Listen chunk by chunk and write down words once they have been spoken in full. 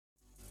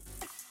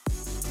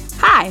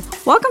Hi,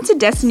 welcome to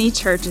Destiny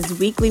Church's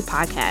weekly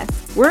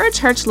podcast. We're a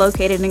church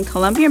located in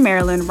Columbia,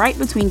 Maryland, right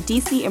between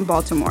DC and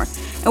Baltimore,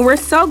 and we're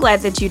so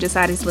glad that you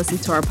decided to listen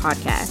to our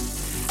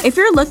podcast. If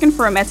you're looking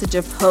for a message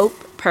of hope,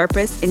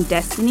 purpose, and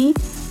destiny,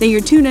 then you're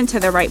tuned into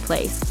the right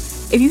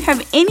place. If you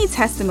have any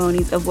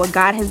testimonies of what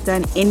God has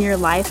done in your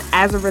life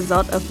as a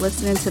result of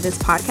listening to this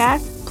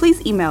podcast,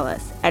 please email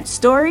us at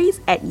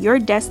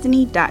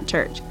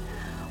stories@yourdestiny.church.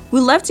 We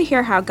love to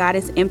hear how God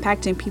is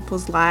impacting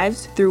people's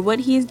lives through what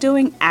He is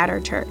doing at our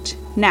church.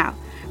 Now,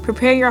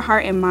 prepare your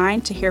heart and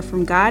mind to hear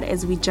from God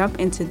as we jump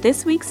into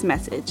this week's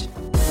message.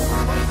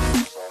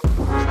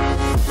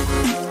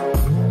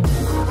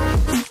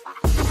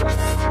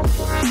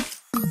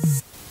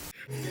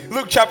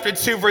 Luke chapter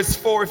 2, verse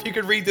 4, if you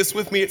could read this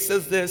with me, it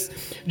says this: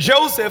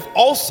 Joseph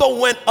also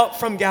went up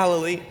from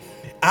Galilee,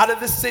 out of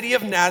the city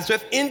of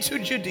Nazareth, into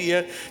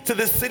Judea, to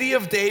the city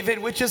of David,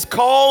 which is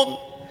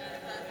called...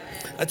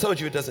 I told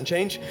you it doesn't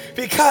change.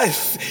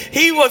 Because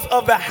he was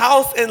of the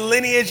house and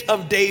lineage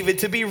of David,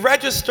 to be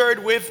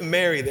registered with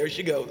Mary, there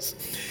she goes,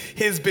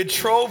 his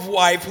betrothed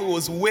wife, who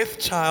was with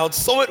child.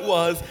 So it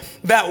was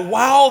that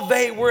while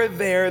they were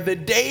there, the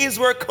days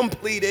were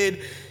completed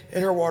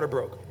and her water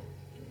broke.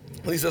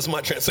 At least that's what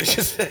my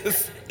translation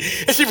says.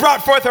 And she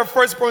brought forth her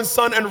firstborn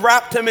son and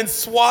wrapped him in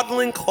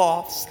swaddling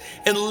cloths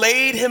and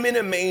laid him in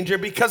a manger,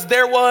 because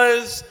there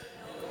was,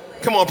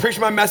 come on, preach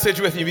my message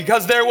with you,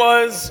 because there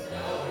was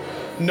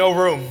no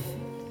room.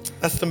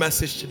 That's the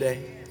message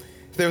today.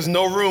 There's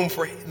no room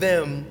for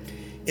them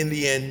in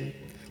the inn.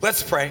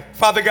 Let's pray.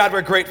 Father God,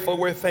 we're grateful.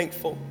 We're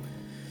thankful.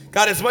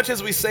 God, as much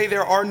as we say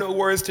there are no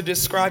words to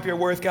describe your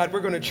worth, God,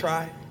 we're going to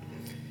try.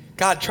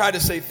 God, try to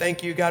say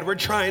thank you, God. We're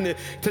trying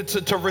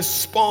to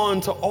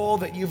respond to all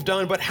that you've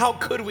done. But how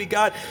could we,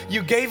 God?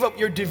 You gave up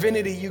your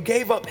divinity. You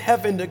gave up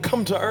heaven to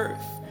come to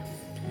earth.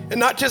 And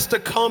not just to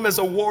come as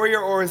a warrior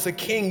or as a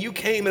king. You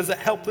came as a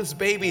helpless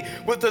baby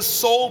with the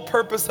sole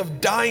purpose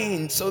of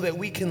dying so that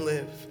we can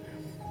live.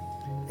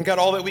 And God,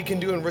 all that we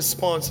can do in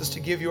response is to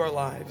give you our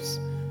lives.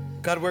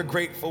 God, we're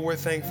grateful. We're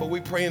thankful.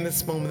 We pray in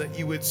this moment that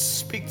you would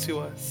speak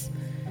to us.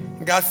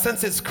 And God,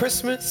 since it's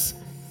Christmas,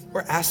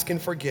 we're asking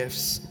for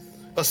gifts.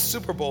 A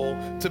Super Bowl,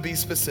 to be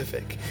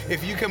specific.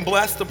 If you can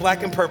bless the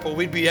black and purple,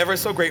 we'd be ever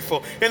so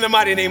grateful. In the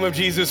mighty name of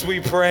Jesus, we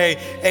pray.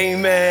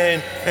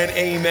 Amen and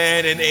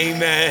amen and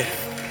amen.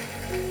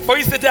 Before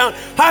you sit down,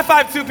 high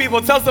five two people.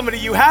 Tell somebody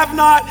you have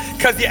not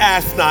because you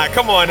asked not.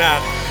 Come on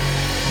now.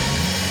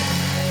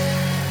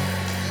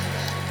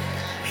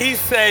 He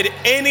said,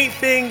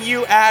 anything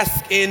you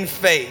ask in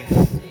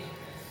faith.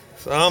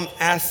 So I'm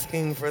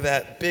asking for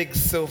that big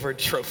silver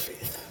trophy.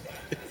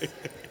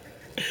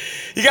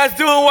 You guys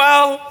doing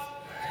well?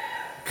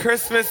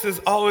 Christmas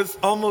is always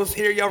almost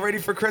here. Y'all ready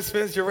for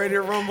Christmas? You ready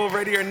to rumble,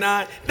 ready or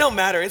not? It don't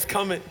matter, it's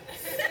coming.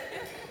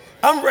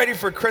 I'm ready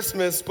for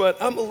Christmas, but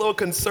I'm a little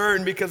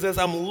concerned because as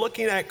I'm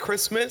looking at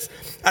Christmas,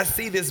 I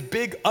see this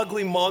big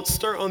ugly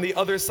monster on the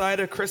other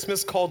side of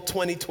Christmas called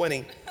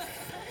 2020.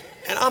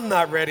 And I'm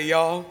not ready,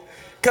 y'all.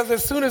 Because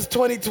as soon as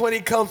 2020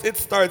 comes, it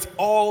starts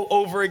all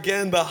over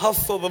again. The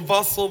hustle, the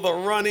bustle, the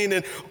running,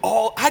 and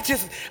all. I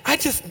just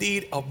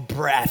need a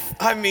breath.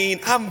 I mean,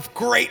 I'm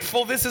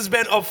grateful. This has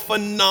been a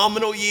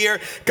phenomenal year.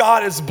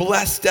 God has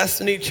blessed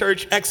Destiny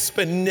Church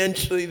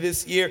exponentially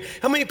this year.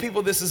 How many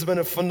people this has been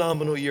a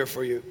phenomenal year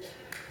for you?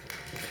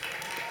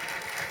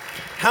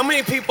 How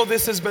many people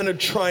this has been a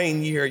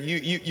trying year?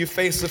 You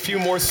face a few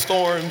more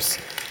storms.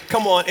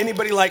 Come on,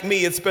 anybody like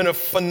me, it's been a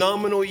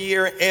phenomenal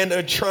year and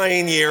a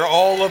trying year,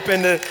 all up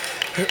in the,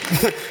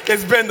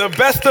 it's been the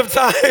best of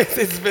times,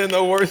 it's been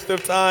the worst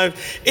of times.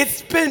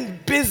 It's been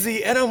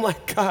busy, and I'm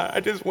like, God, I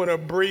just want to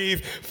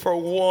breathe for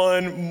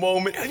one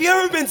moment. Have you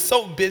ever been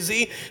so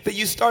busy that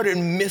you started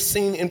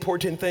missing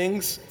important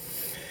things?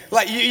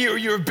 Like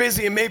you're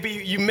busy and maybe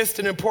you missed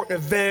an important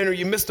event or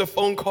you missed a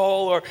phone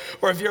call, or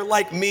if you're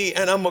like me,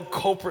 and I'm a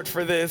culprit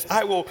for this,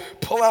 I will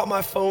pull out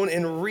my phone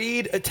and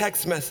read a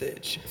text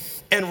message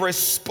and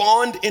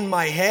respond in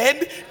my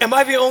head. Am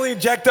I the only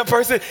jacked up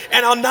person?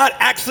 And I'll not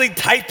actually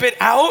type it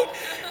out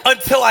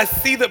until I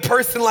see the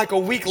person like a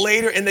week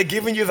later and they're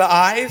giving you the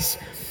eyes.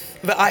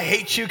 The I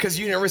hate you because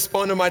you didn't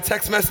respond to my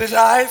text message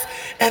eyes.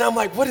 And I'm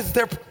like, what is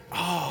their,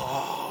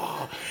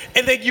 oh.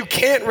 And then you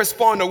can't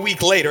respond a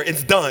week later,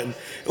 it's done.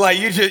 Like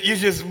you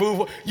just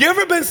move. You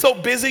ever been so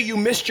busy you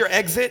missed your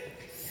exit?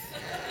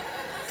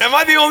 Am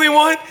I the only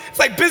one? It's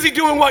like busy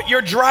doing what?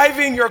 You're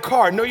driving your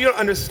car. No, you don't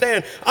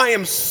understand. I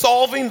am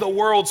solving the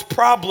world's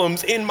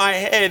problems in my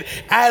head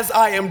as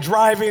I am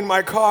driving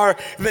my car.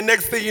 The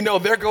next thing you know,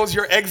 there goes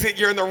your exit.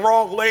 You're in the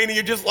wrong lane and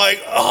you're just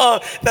like,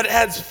 that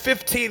adds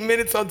 15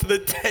 minutes onto the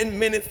 10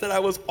 minutes that I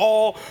was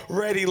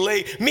already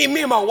late. Me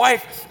and my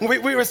wife,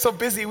 we were so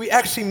busy, we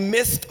actually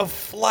missed a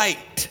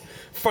flight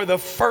for the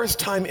first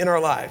time in our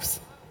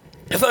lives.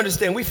 Just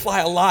understand, we fly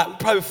a lot. We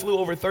probably flew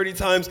over 30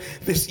 times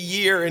this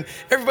year. And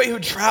everybody who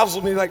travels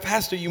with me like,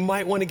 Pastor, you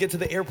might want to get to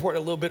the airport a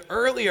little bit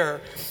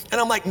earlier.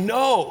 And I'm like,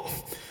 no.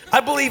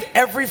 I believe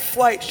every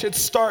flight should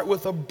start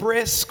with a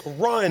brisk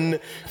run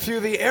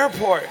through the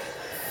airport.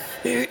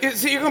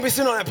 See, you're gonna be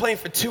sitting on that plane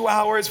for 2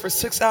 hours, for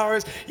 6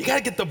 hours. You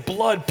gotta get the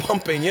blood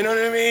pumping, you know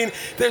what I mean?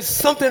 There's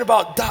something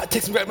about,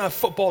 takes me back to my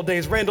football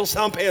days, Randall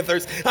Sound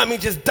Panthers. I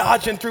mean, just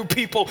dodging through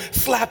people,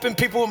 slapping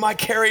people with my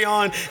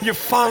carry-on. You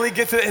finally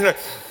get to the end.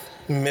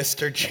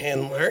 Mr.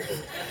 Chandler.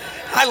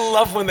 I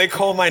love when they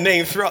call my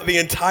name throughout the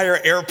entire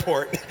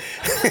airport.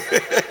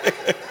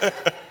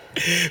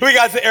 We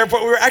got to the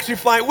airport. We were actually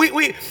flying.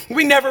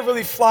 We never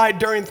really fly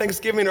during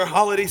Thanksgiving or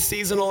holiday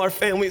season. All our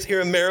families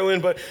here in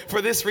Maryland. But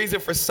for this reason,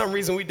 for some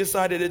reason, we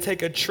decided to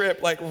take a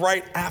trip like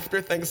right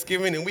after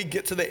Thanksgiving. And we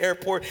get to the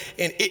airport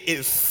and it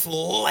is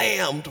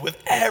slammed with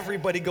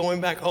everybody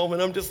going back home.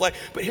 And I'm just like,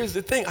 but here's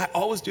the thing. I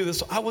always do this.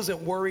 So I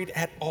wasn't worried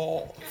at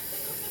all.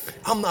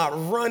 I'm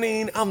not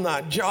running. I'm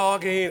not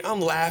jogging.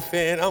 I'm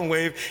laughing. I'm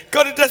waving.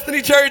 Go to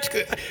Destiny Church.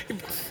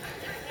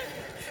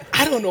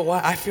 I don't know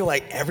why I feel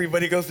like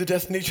everybody goes to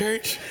Destiny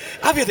Church.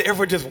 I'll be at the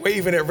airport just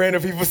waving at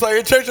random people. So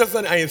in church on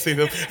Sunday, I ain't see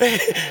them.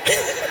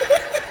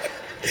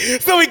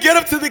 So we get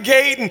up to the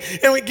gate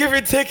and we give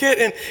your ticket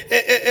and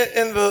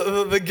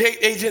the gate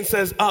agent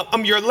says,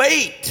 you're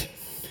late.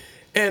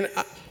 And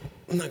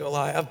I'm not gonna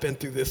lie, I've been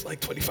through this like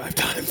 25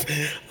 times.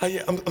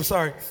 Yeah, I'm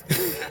sorry.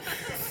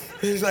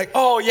 He's like,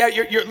 oh yeah,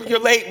 you're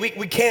late.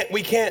 We can't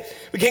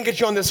get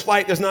you on this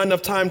flight. There's not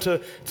enough time to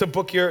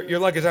book your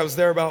luggage. I was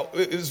there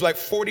it was like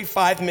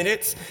 45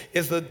 minutes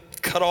is the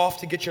cutoff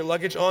to get your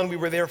luggage on. We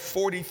were there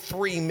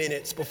 43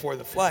 minutes before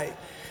the flight.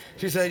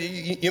 She said,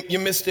 you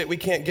missed it. We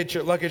can't get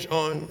your luggage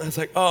on. I was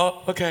like,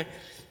 oh, okay.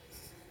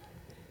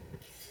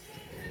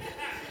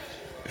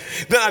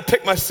 Then I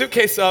picked my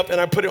suitcase up and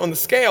I put it on the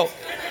scale.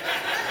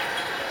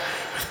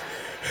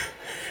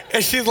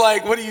 And she's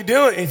like, what are you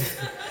doing?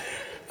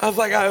 I was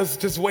like, I was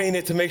just weighing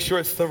it to make sure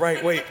it's the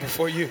right weight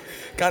before you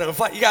got on a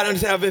flight. You got to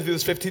understand, I've been through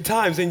this 50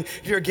 times. And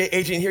if you're a gay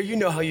agent here, you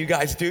know how you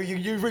guys do.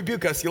 You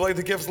rebuke us. You like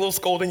to give us a little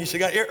scolding. You should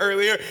have got here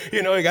earlier.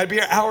 You know, you got to be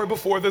an hour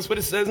before this, what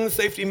it says in the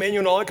safety manual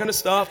and all that kind of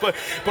stuff.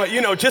 But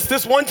you know, just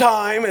this one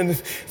time, and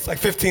it's like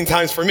 15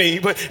 times for me,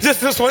 but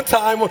just this one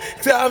time,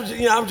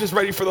 I'm just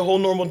ready for the whole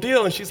normal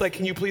deal. And she's like,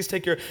 can you please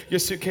take your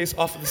suitcase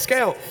off of the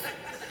scale?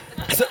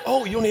 I said,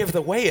 oh, you don't even have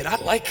to weigh it. I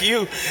like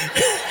you.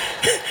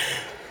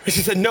 And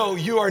she said, no,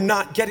 you are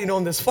not getting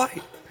on this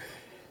flight.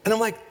 And I'm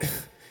like,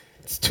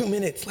 it's 2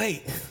 minutes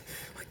late.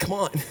 I'm like, come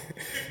on.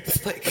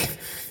 It's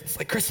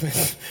like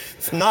Christmas.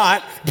 It's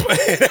not, but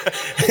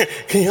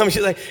can you help me?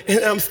 She's like, and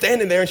I'm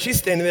standing there and she's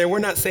standing there. We're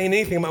not saying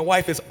anything. My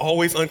wife is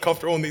always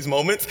uncomfortable in these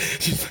moments.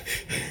 She's like,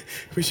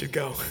 we should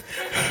go.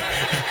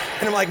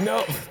 And I'm like,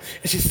 no.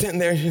 And she's sitting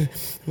there. I'm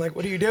like,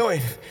 what are you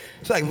doing?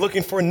 She's like,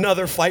 looking for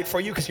another flight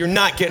for you because you're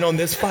not getting on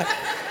this flight.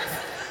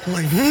 I'm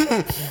like,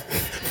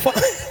 fine.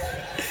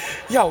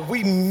 Yo,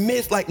 we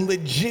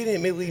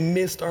legitimately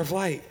missed our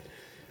flight.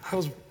 I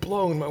was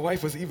blown. My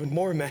wife was even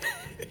more mad.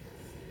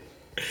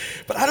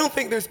 But I don't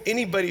think there's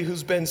anybody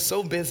who's been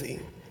so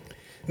busy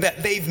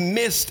that they've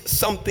missed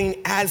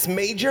something as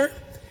major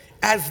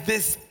as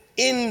this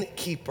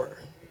innkeeper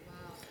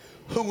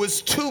who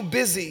was too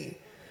busy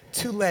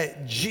to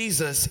let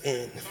Jesus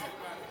in.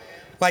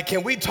 Like,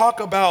 can we talk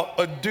about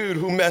a dude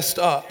who messed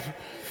up?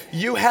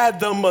 You had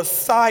the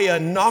Messiah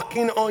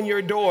knocking on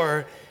your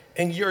door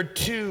and you're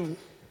too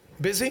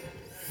busy?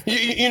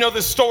 You know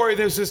the story,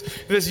 there's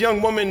this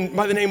young woman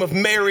by the name of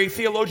Mary.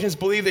 Theologians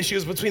believe that she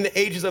was between the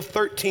ages of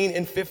 13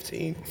 and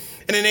 15.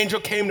 And an angel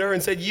came to her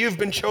and said, you've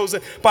been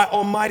chosen by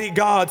Almighty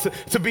God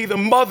to be the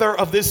mother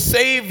of this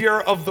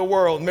Savior of the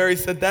world. Mary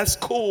said, that's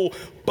cool,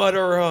 but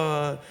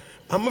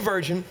I'm a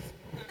virgin.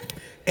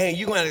 And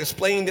you're going to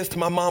explain this to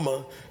my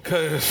mama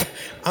because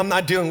I'm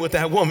not dealing with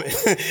that woman.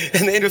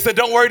 And the angel said,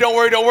 don't worry.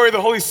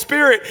 The Holy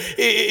Spirit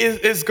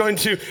is going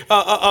to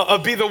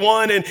be the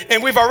one.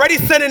 And we've already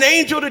sent an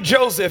angel to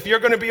Joseph.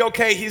 You're going to be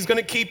okay. He's going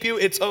to keep you.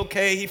 It's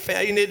okay. He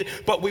fainted,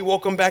 but we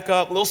woke him back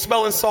up. A little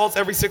smelling salts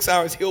every 6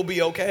 hours. He'll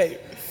be okay.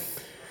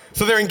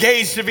 So they're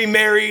engaged to be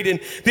married. And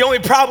the only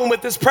problem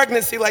with this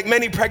pregnancy, like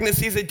many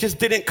pregnancies, it just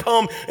didn't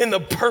come in the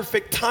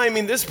perfect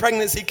timing. This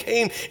pregnancy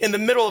came in the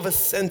middle of a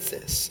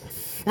census,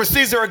 where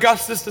Caesar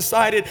Augustus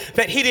decided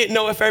that he didn't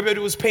know if everybody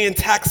was paying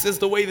taxes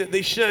the way that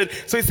they should.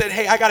 So he said,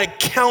 hey, I got to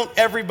count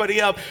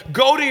everybody up.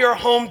 Go to your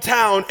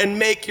hometown and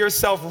make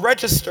yourself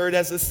registered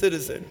as a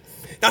citizen.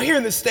 Now here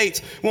in the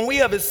States, when we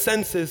have a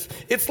census,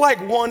 it's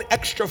like one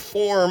extra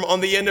form on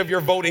the end of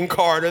your voting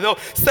card, or they'll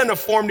send a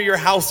form to your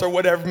house or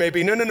whatever it may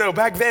be. No.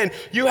 Back then,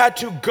 you had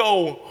to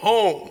go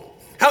home.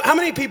 How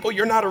many people,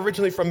 you're not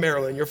originally from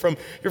Maryland, you're from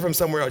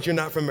somewhere else, you're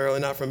not from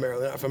Maryland.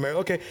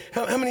 Okay,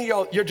 how many of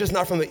y'all, you're just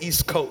not from the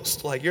East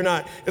Coast? Like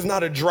it's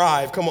not a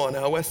drive, come on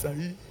now, West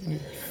Side.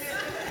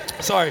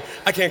 Sorry,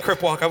 I can't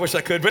crip walk, I wish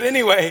I could. But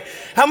anyway,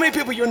 how many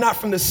people, you're not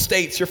from the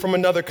States, you're from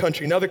another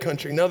country.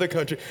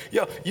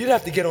 Yo, you'd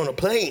have to get on a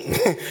plane.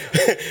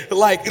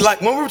 like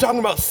when we're talking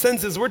about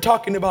census, we're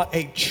talking about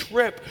a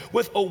trip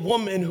with a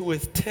woman who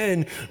is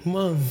 10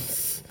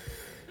 months.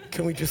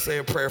 Can we just say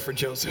a prayer for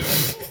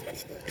Joseph?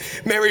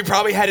 Mary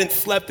probably hadn't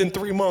slept in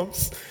 3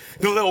 months.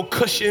 The little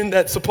cushion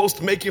that's supposed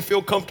to make you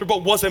feel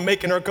comfortable wasn't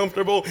making her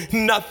comfortable.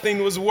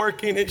 Nothing was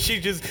working, and she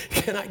just,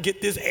 can I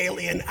get this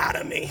alien out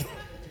of me?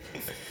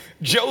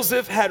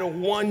 Joseph had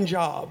one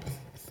job.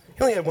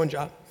 He only had one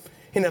job.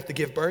 He didn't have to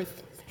give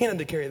birth. He didn't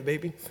have to carry the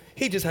baby.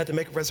 He just had to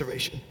make a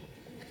reservation.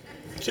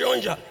 It's your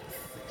only job.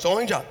 It's your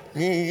only job.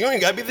 You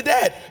ain't gotta be the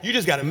dad. You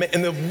just gotta make,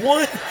 and the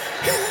one,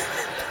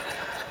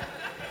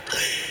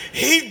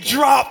 he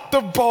dropped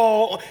the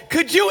ball.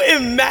 Could you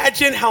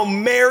imagine how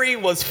Mary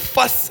was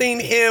fussing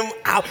him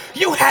out?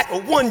 You had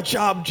one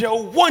job, Joe,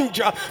 one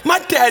job. My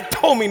dad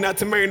told me not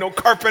to marry no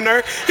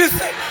carpenter.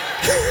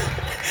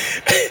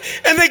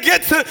 And they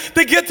get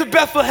to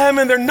Bethlehem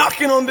and they're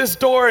knocking on this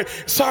door. And,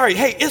 sorry,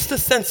 hey, it's the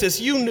census.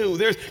 You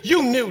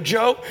knew,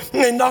 Joe.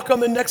 And they knock on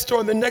the next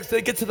door, and the next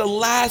they get to the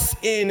last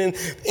inn, and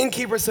the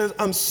innkeeper says,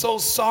 I'm so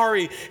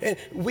sorry, and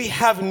we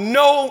have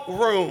no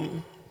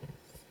room.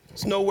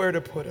 There's nowhere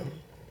to put him.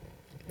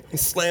 He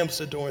slams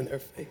the door in their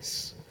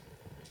face.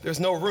 There's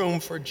no room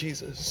for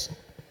Jesus.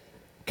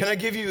 Can I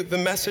give you the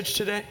message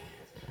today?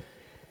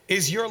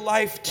 Is your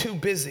life too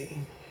busy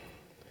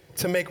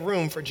to make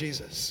room for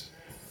Jesus?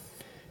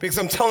 Because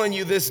I'm telling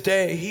you this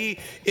day, he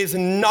is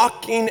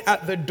knocking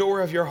at the door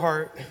of your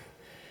heart,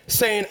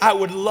 saying, I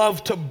would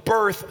love to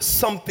birth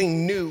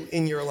something new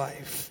in your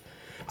life.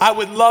 I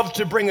would love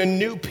to bring a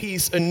new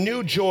peace, a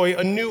new joy,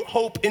 a new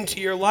hope into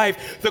your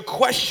life. The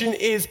question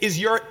is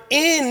your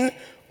inn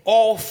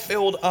all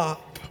filled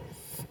up?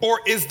 Or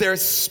is there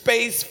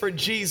space for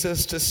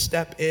Jesus to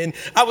step in?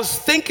 I was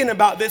thinking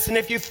about this, and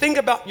if you think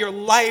about your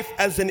life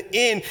as an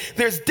inn,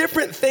 there's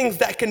different things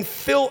that can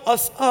fill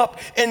us up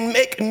and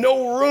make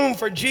no room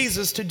for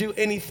Jesus to do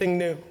anything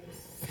new.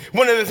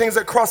 One of the things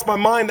that crossed my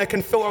mind that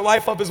can fill our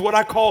life up is what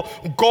I call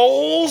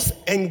goals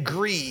and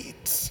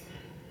greeds.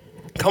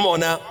 Come on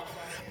now.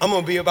 I'm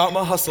gonna be about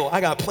my hustle.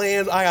 I got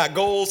plans, I got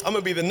goals. I'm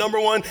gonna be the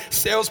 #1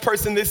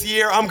 salesperson this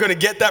year. I'm gonna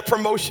get that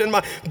promotion.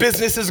 My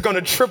business is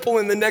gonna triple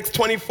in the next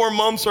 24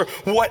 months or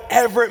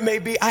whatever it may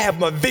be. I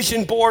have my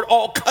vision board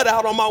all cut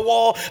out on my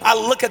wall. I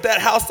look at that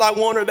house I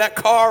want or that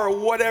car or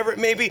whatever it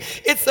may be.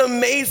 It's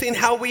amazing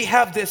how we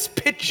have this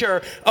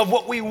picture of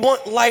what we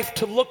want life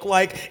to look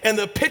like, and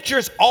the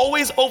picture's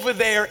always over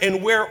there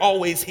and we're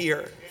always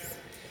here.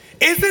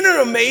 Isn't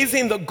it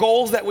amazing the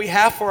goals that we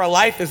have for our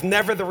life is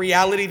never the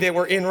reality that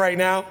we're in right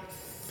now?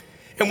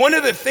 And one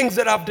of the things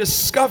that I've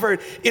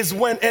discovered is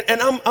when,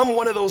 and I'm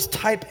one of those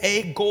type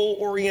A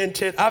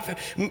goal-oriented,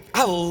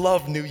 I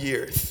love New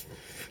Year's.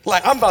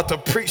 Like, I'm about to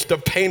preach the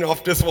paint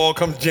off this wall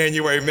come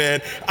January,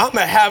 man. I'm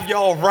gonna have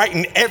y'all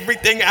writing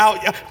everything out.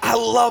 I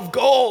love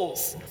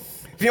goals.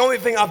 The only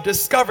thing I've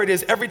discovered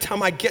is every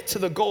time I get to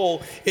the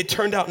goal, it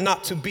turned out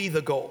not to be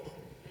the goal.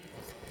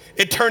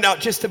 It turned out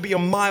just to be a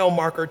mile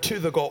marker to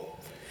the goal.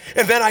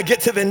 And then I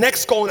get to the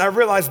next goal and I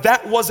realize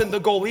that wasn't the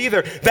goal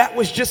either. That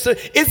was just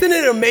isn't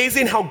it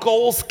amazing how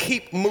goals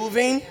keep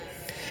moving?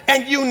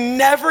 And you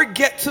never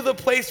get to the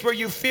place where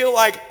you feel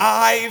like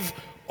I've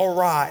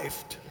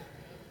arrived.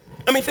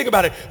 I mean, think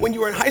about it. When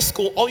you were in high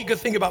school, all you could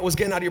think about was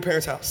getting out of your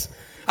parents' house.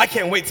 I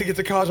can't wait to get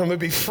to college. I'm gonna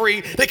be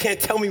free. They can't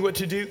tell me what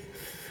to do.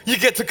 You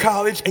get to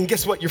college and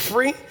guess what? You're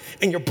free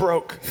and you're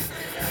broke.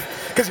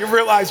 Because you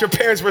realize your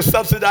parents were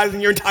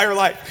subsidizing your entire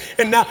life.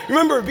 And now,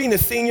 remember being a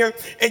senior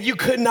and you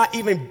could not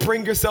even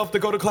bring yourself to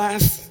go to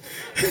class?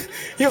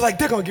 You're like,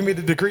 they're gonna give me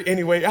the degree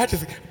anyway.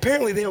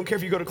 Apparently they don't care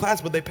if you go to class,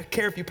 but they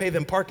care if you pay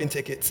them parking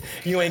tickets.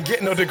 You ain't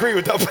getting no degree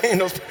without paying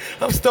those.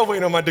 I'm still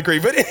waiting on my degree,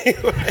 but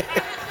anyway.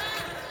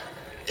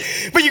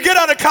 But you get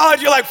out of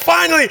college, you're like,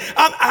 finally,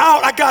 I'm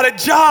out, I got a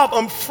job,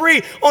 I'm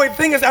free. Only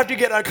thing is, after you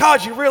get out of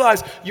college, you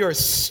realize you're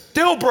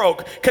still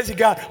broke because you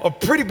got a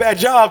pretty bad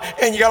job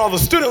and you got all the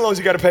student loans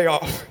you got to pay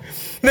off.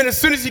 And then as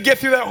soon as you get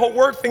through that whole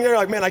work thing, you're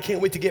like, man, I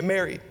can't wait to get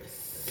married.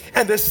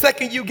 And the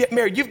second you get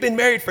married, you've been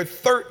married for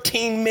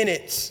 13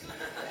 minutes.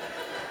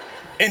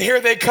 And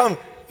here they come,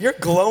 you're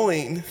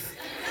glowing.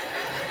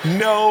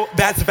 No,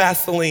 that's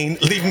Vaseline,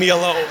 leave me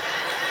alone.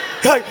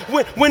 Like,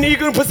 when are you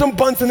gonna put some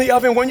buns in the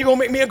oven? When you gonna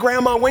make me a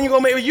grandma? When you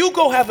gonna make me, you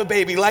go have a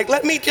baby. Like,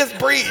 let me just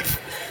breathe.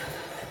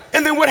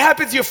 And then what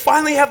happens, you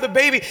finally have the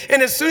baby,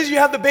 and as soon as you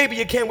have the baby,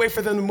 you can't wait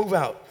for them to move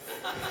out.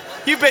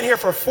 You've been here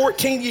for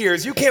 14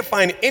 years. You can't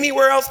find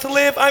anywhere else to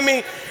live. I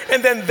mean,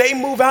 and then they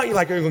move out, you're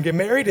like, are you gonna get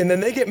married? And then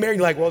they get married,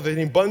 you're like, well, there's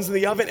any buns in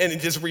the oven, and it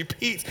just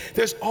repeats.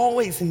 There's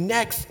always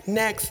next.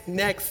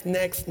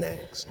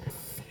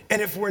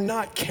 And if we're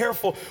not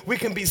careful, we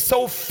can be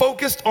so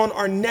focused on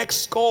our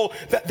next goal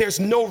that there's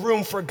no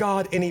room for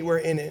God anywhere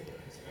in it.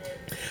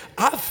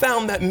 I've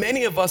found that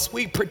many of us,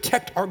 we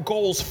protect our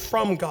goals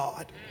from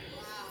God.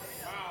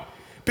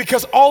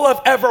 Because all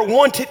I've ever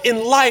wanted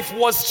in life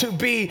was to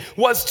be,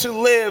 was to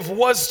live,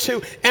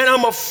 and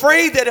I'm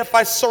afraid that if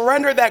I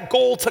surrender that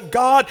goal to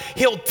God,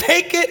 He'll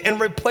take it and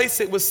replace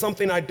it with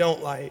something I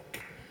don't like.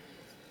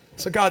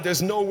 So God,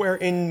 there's nowhere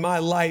in my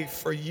life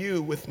for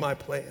you with my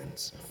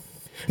plans.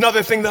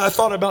 Another thing that I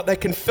thought about that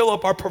can fill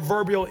up our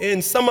proverbial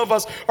inn, some of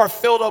us are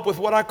filled up with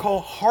what I call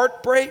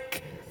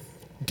heartbreak,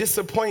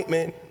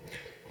 disappointment,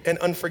 and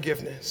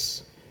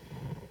unforgiveness.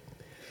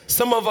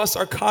 Some of us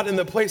are caught in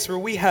the place where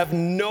we have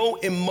no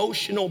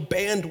emotional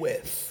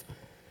bandwidth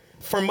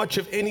for much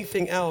of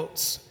anything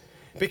else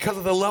because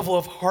of the level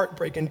of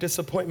heartbreak and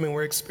disappointment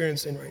we're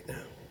experiencing right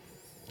now.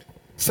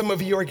 Some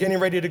of you are getting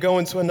ready to go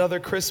into another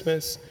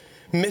Christmas,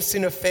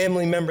 missing a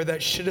family member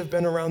that should have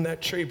been around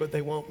that tree, but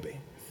they won't be.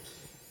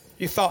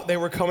 You thought they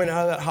were coming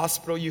out of that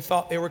hospital. You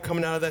thought they were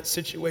coming out of that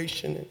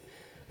situation. And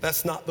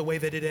that's not the way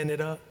that it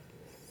ended up.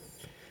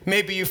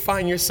 Maybe you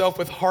find yourself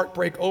with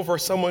heartbreak over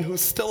someone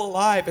who's still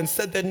alive and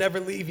said they'd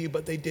never leave you,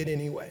 but they did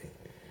anyway.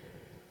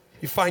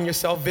 You find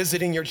yourself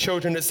visiting your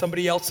children at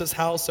somebody else's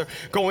house or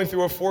going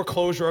through a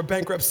foreclosure or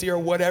bankruptcy or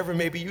whatever.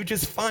 Maybe you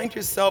just find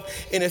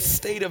yourself in a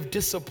state of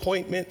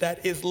disappointment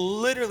that is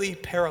literally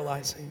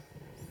paralyzing.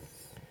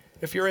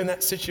 If you're in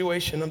that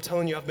situation, I'm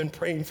telling you, I've been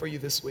praying for you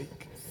this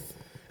week.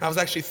 I was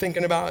actually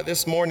thinking about it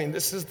this morning.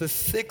 This is the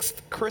 6th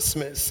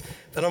Christmas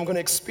that I'm going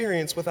to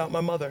experience without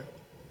my mother.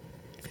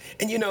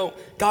 And you know,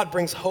 God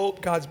brings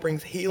hope, God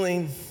brings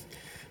healing,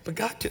 but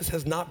God just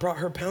has not brought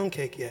her pound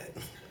cake yet.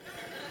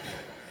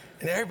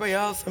 And everybody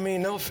else, I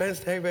mean, no offense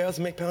to everybody else,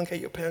 make pound cake,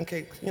 your pound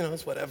cake, you know,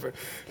 it's whatever.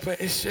 But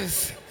it's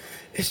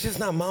just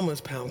not mama's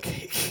pound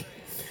cake.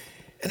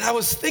 And I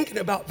was thinking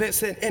about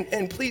this,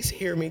 and please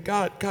hear me,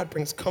 God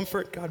brings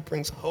comfort, God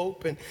brings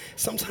hope, and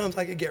sometimes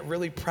I could get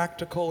really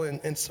practical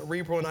and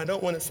cerebral, and I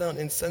don't want to sound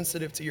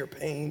insensitive to your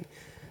pain.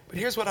 But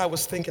here's what I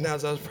was thinking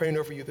as I was praying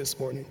over you this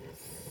morning.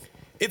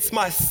 It's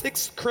my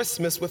 6th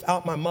Christmas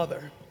without my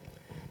mother,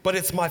 but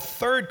it's my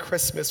 3rd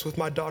Christmas with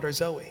my daughter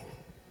Zoe.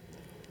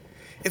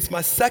 It's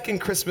my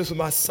 2nd Christmas with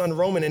my son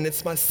Roman, and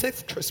it's my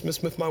 6th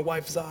Christmas with my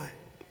wife Zai.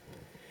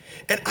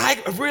 And I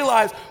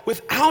realized,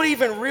 without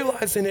even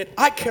realizing it,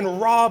 I can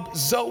rob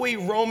Zoe,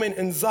 Roman,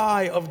 and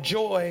Zai of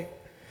joy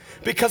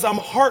because I'm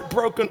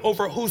heartbroken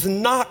over who's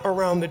not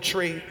around the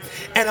tree,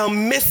 and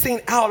I'm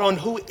missing out on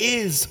who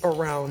is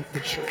around the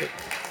tree.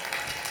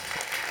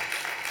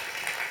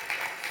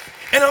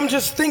 And I'm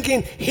just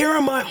thinking, here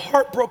am I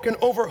heartbroken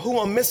over who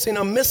I'm missing.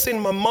 I'm missing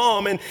my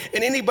mom, and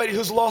anybody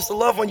who's lost a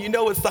loved one, you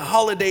know it's the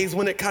holidays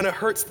when it kind of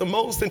hurts the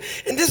most. And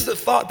this is a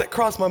thought that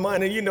crossed my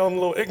mind, and you know I'm a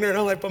little ignorant.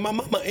 I'm like, but my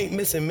mama ain't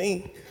missing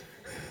me.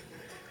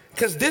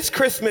 Because this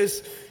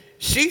Christmas,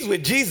 she's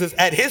with Jesus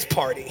at his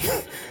party.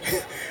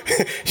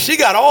 She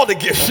got all the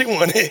gifts she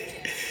wanted.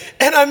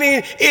 And I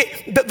mean,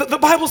 the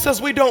Bible says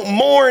we don't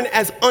mourn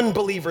as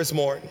unbelievers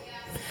mourn.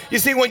 You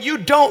see, when you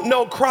don't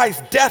know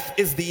Christ, death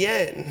is the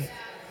end.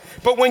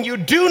 But when you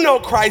do know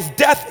Christ,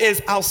 death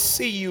is, I'll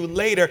see you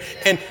later.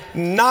 And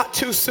not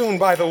too soon,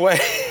 by the way.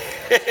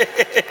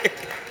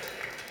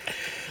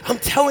 I'm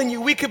telling you,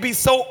 we could be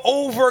so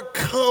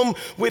overcome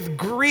with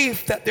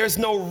grief that there's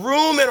no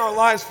room in our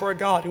lives for a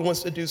God who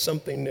wants to do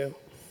something new.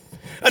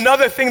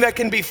 Another thing that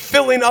can be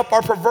filling up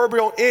our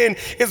proverbial inn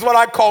is what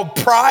I call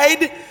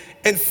pride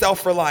and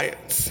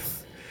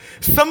self-reliance.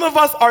 Some of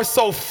us are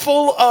so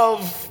full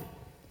of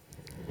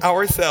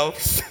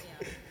ourselves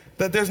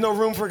that there's no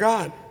room for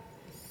God.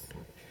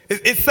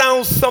 It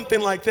sounds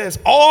something like this.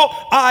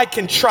 All I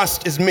can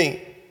trust is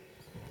me.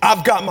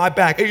 I've got my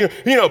back. You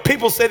know,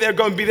 people say they're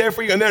going to be there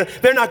for you, and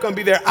they're not going to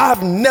be there.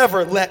 I've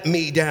never let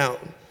me down.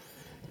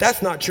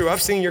 That's not true.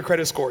 I've seen your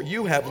credit score.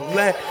 You have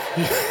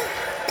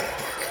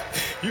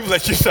you've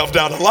let yourself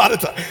down a lot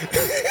of times.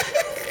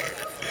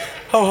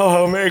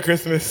 Oh, Merry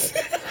Christmas.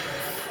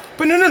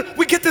 But no,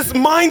 we get this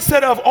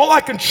mindset of all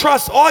I can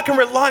trust, all I can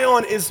rely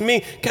on is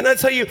me. Can I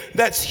tell you,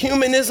 that's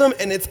humanism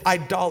and it's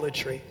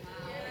idolatry.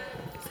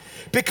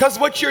 Because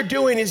what you're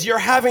doing is you're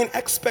having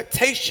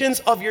expectations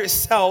of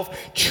yourself,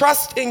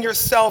 trust in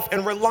yourself,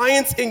 and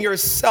reliance in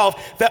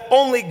yourself that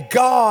only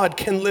God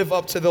can live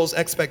up to those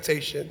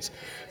expectations.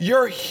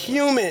 You're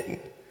human,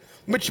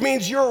 which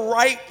means you're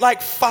right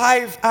like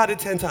 5 out of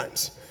 10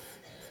 times.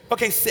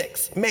 Okay,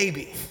 6,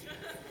 maybe.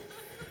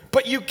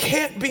 But you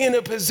can't be in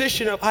a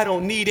position of, I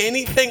don't need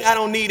anything, I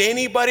don't need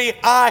anybody,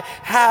 I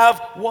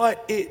have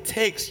what it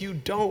takes. You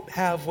don't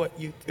have what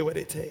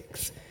it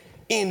takes.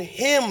 In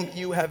him,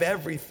 you have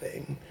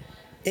everything.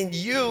 In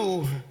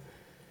you,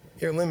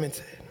 you're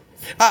limited.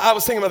 I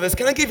was thinking about this.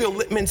 Can I give you a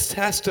litmus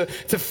test to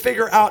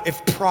figure out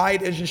if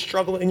pride is a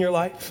struggle in your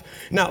life?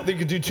 Now, you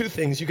could do 2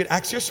 things. You could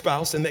ask your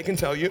spouse and they can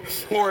tell you,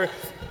 or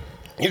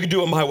you could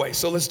do it my way.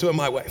 So let's do it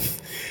my way.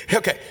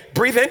 Okay,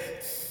 breathe in,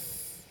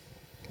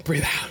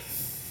 breathe out.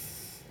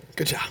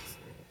 Good job.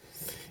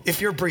 If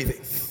you're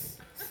breathing,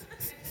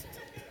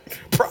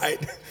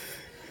 pride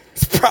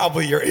is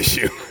probably your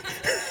issue.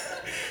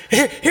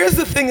 Here's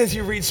the thing as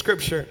you read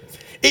scripture.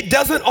 It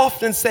doesn't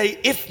often say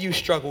if you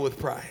struggle with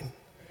pride.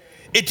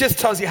 It just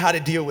tells you how to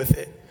deal with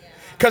it.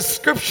 Because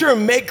scripture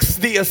makes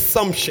the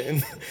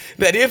assumption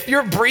that if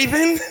you're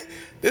breathing,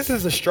 this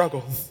is a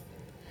struggle.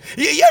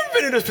 You ever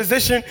been in a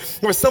position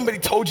where somebody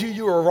told you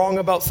you were wrong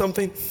about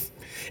something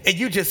and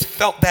you just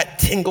felt that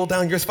tingle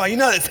down your spine? You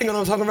know that tingle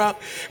I'm talking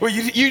about? Where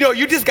you know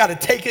you just got to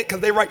take it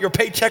because they write your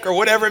paycheck or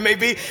whatever it may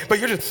be, but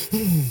you're just...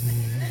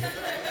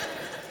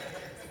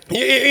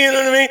 You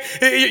know what I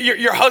mean?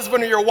 Your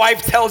husband or your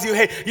wife tells you,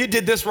 hey, you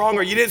did this wrong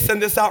or you didn't send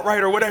this out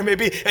right or whatever it may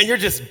be, and you're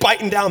just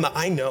biting down the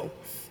I know.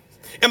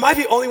 Am I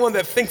the only one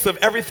that thinks of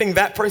everything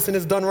that person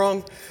has done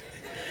wrong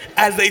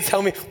as they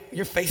tell me,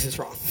 your face is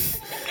wrong,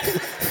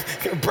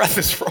 your breath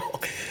is wrong?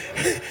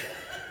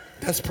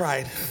 That's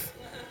pride.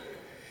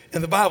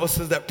 And the Bible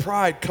says that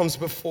pride comes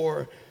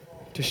before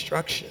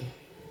destruction.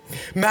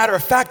 Matter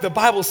of fact, the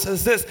Bible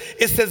says this.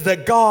 It says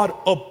that God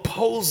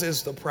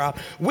opposes the proud.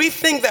 We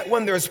think that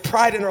when there's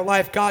pride in our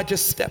life, God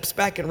just steps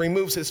back and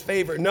removes his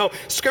favor. No,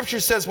 scripture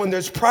says when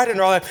there's pride in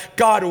our life,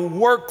 God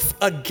works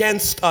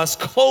against us,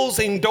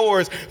 closing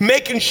doors,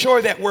 making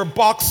sure that we're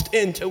boxed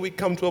in till we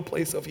come to a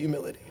place of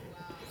humility.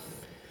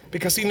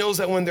 Because he knows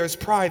that when there's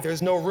pride,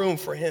 there's no room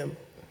for him.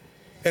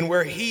 And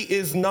where he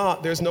is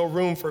not, there's no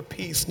room for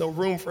peace, no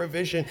room for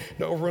vision,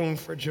 no room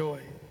for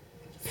joy.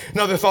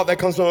 Another thought that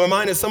comes to my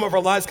mind is some of our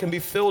lives can be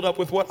filled up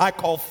with what I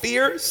call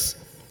fears,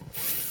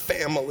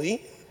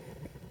 family,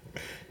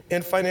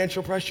 and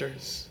financial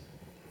pressures.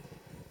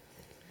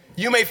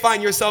 You may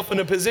find yourself in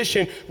a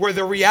position where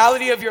the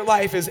reality of your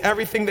life is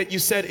everything that you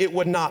said it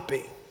would not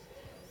be.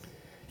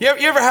 You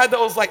ever had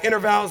those like inner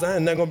vows?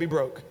 I'm not gonna be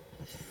broke.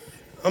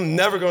 I'm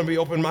never gonna be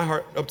opening my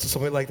heart up to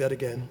somebody like that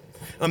again.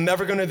 I'm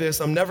never gonna this,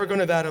 I'm never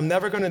gonna that, I'm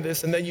never gonna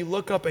this. And then you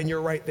look up and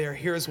you're right there.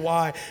 Here's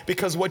why.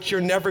 Because what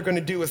you're never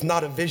gonna do is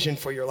not a vision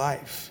for your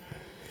life.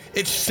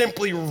 It's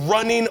simply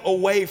running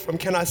away from,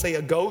 can I say,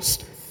 a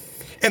ghost?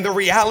 And the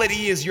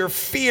reality is your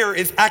fear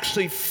is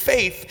actually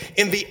faith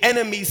in the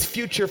enemy's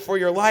future for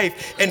your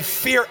life. And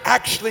fear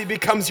actually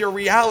becomes your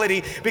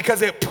reality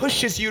because it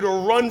pushes you to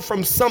run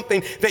from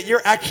something that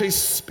you're actually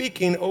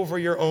speaking over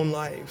your own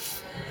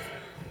life.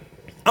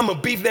 I'm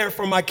gonna be there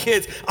for my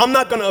kids. I'm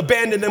not gonna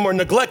abandon them or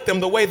neglect them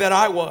the way that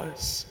I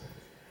was.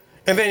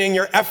 And then in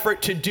your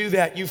effort to do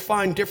that, you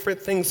find different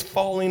things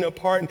falling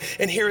apart.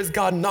 And here is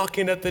God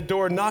knocking at the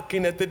door,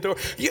 knocking at the door.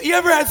 You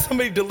ever had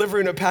somebody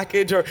delivering a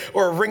package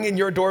or ringing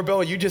your doorbell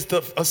and you just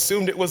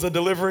assumed it was a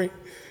delivery?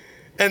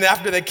 And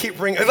after they keep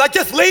ringing, it's like,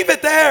 just leave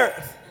it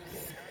there.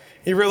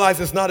 You realize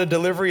it's not a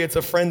delivery, it's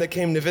a friend that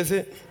came to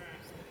visit.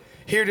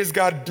 Here it is,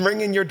 God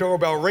ringing your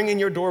doorbell, ringing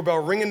your doorbell,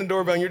 ringing the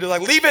doorbell, and you're just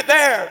like, leave it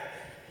there.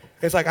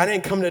 It's like, I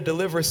didn't come to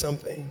deliver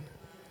something.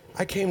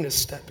 I came to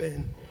step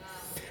in.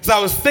 So I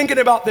was thinking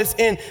about this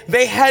inn.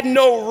 They had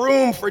no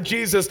room for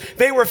Jesus.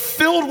 They were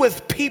filled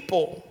with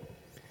people,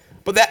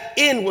 but that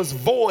inn was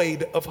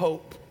void of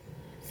hope.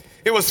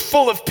 It was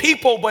full of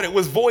people, but it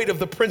was void of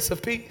the Prince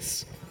of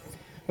Peace.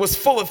 It was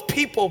full of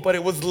people, but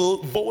it was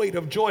void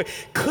of joy.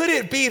 Could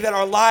it be that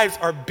our lives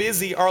are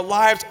busy, our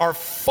lives are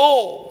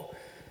full,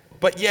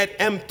 but yet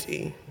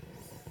empty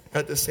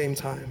at the same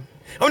time?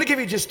 I want to give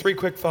you just three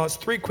quick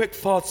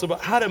thoughts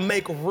about how to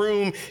make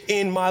room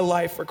in my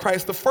life for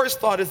Christ. The first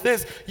thought is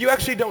this: you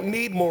actually don't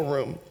need more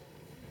room.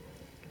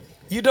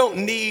 You don't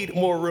need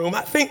more room.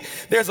 I think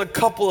there's a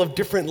couple of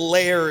different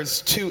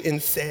layers to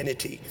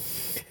insanity,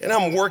 and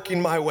I'm working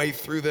my way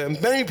through them.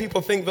 Many people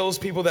think those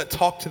people that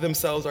talk to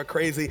themselves are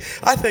crazy.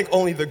 I think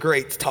only the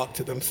greats talk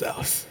to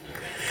themselves.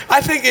 I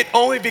think it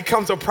only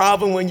becomes a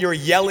problem when you're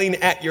yelling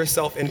at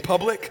yourself in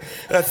public.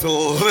 That's a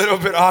little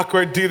bit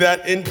awkward. Do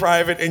that in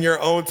private in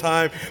your own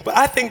time. But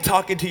I think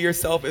talking to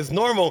yourself is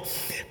normal.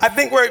 I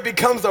think where it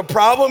becomes a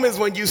problem is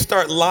when you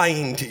start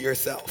lying to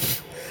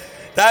yourself.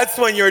 That's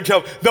when you're in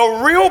trouble.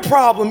 The real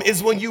problem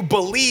is when you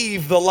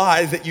believe the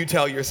lies that you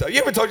tell yourself. You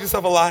ever told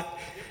yourself a lie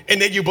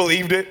and then you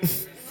believed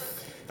it?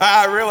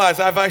 I realize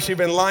I've actually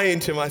been lying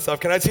to myself.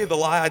 Can I tell you the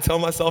lie I tell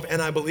myself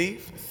and I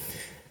believe?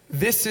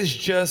 This is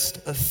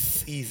just a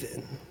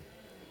season.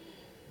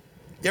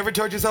 You ever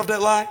told yourself that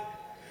lie?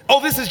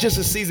 Oh, this is just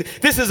a season.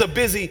 This is a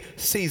busy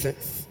season.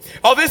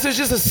 Oh, this is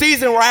just a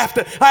season where I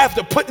have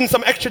to put in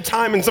some extra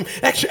time and some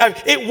extra.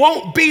 It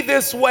won't be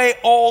this way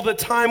all the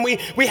time. We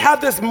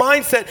have this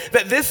mindset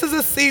that this is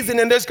a season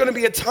and there's going to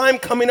be a time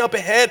coming up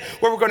ahead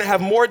where we're going to have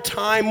more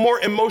time,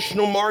 more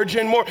emotional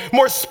margin,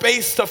 more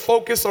space to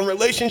focus on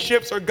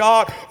relationships or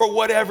God or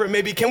whatever it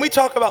may be. Can we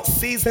talk about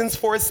seasons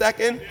for a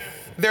second?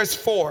 There's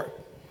 4.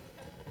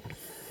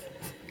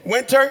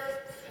 Winter,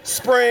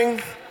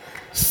 spring,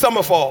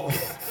 summer, fall.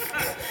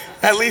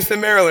 At least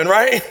in Maryland,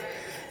 right?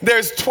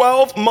 There's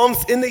 12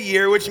 months in the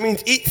year, which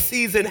means each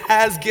season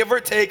has, give or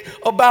take,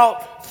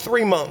 about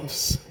 3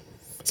 months.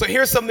 So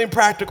here's something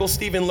practical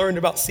Stephen learned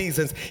about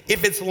seasons.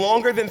 If it's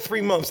longer than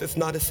 3 months, it's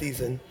not a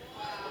season.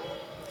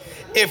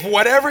 If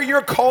whatever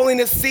you're calling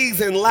a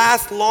season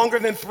lasts longer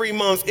than 3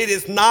 months, it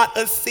is not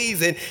a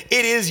season.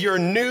 It is your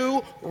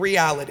new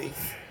reality.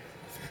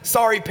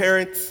 Sorry,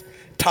 parents.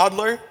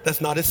 Toddler,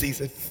 that's not a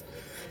season.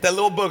 That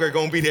little booger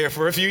gonna be there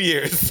for a few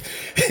years.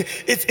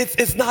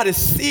 It's not a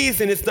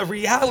season, it's the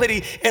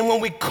reality. And when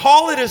we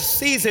call it a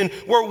season,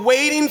 we're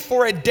waiting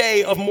for a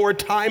day of more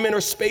time and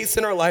or space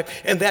in our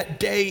life, and that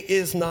day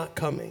is not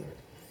coming.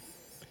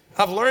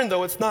 I've learned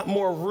though, it's not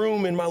more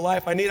room in my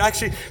life I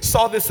actually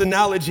saw this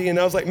analogy and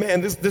I was like,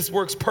 man, this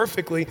works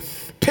perfectly.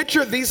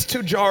 Picture these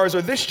 2 jars,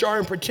 or this jar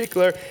in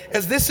particular,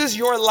 as this is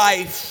your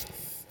life,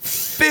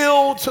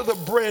 filled to the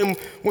brim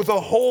with a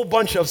whole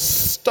bunch of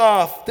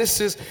stuff. This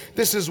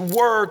is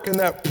work and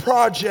that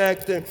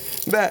project and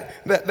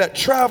that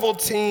travel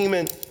team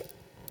and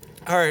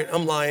all right,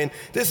 I'm lying.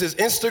 This is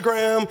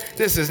Instagram,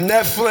 this is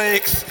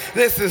Netflix,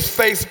 this is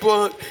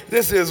Facebook,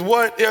 this is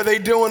what are they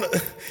doing?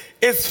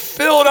 It's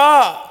filled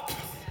up.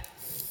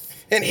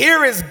 And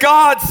here is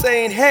God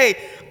saying, hey,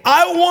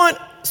 I want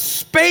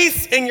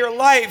space in your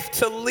life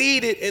to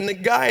lead it and to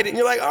guide it. And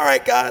you're like, all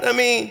right, God, I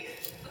mean,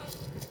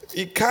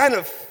 you kind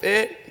of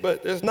fit,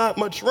 but there's not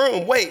much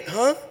room. Wait,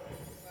 huh?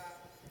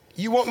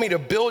 You want me to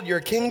build your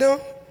kingdom?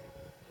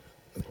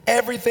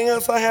 Everything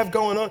else I have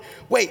going on?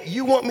 Wait,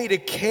 you want me to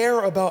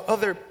care about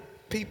other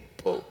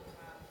people?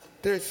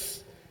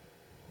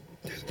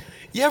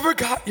 You ever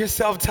got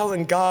yourself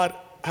telling God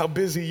how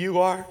busy you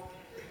are?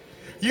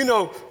 You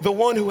know, the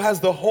one who has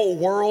the whole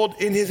world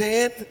in his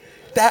hand?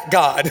 That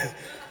God.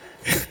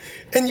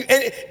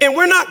 And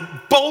we're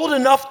not bold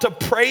enough to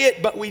pray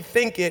it, but we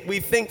think it. We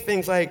think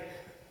things like,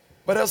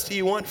 what else do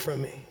you want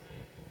from me?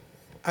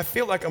 I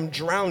feel like I'm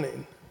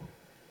drowning.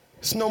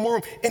 There's no more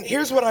room. And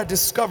here's what I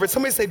discovered.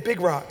 Somebody say big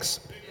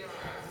rocks.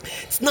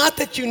 It's not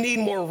that you need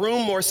more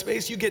room, more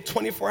space. You get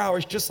 24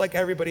 hours just like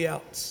everybody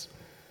else.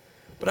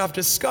 But I've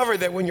discovered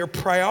that when your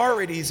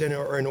priorities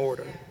are in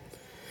order,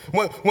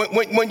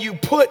 when you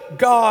put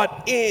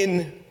God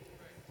in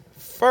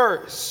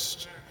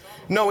first,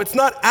 no, it's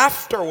not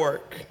after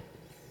work.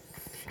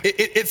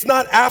 It's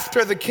not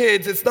after the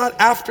kids. It's not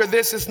after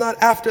this. It's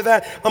not after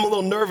that. I'm a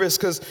little nervous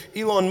because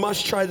Elon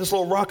Musk tried this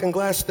little rock and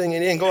glass thing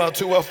and it didn't go out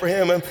too well for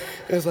him. And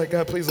it's like,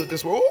 God, please let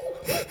this work.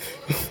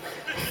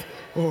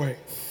 All right.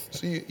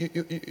 So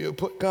you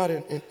put God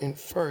in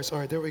first. All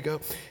right, there we go.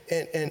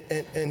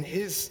 And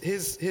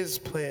his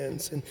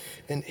plans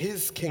and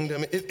his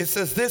kingdom. It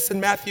says this in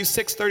Matthew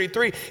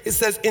 6:33. It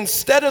says,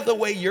 instead of the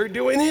way you're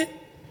doing it,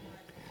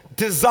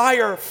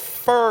 desire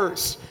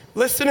first.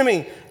 Listen to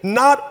me.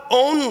 Not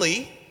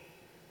only,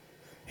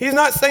 he's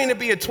not saying to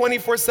be a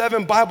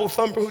 24/7 Bible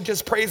thumper who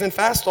just prays and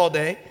fasts all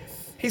day.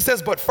 He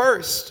says, but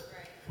first,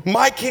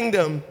 my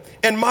kingdom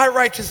and my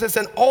righteousness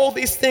and all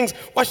these things,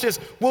 watch this,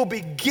 will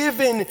be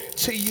given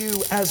to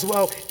you as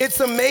well.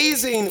 It's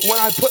amazing when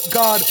I put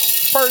God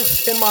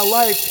first in my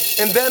life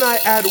and then I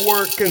add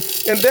work and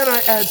then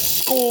I add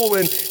school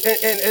and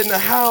the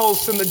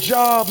house and the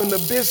job and the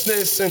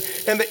business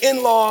and the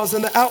in-laws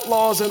and the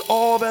outlaws and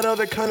all that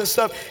other kind of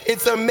stuff.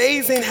 It's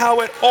amazing how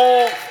it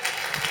all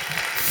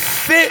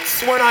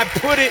fits when I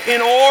put it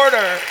in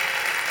order.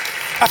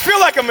 I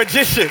feel like a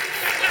magician.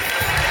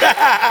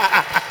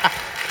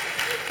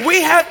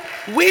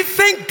 We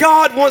think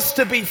God wants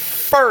to be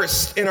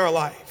first in our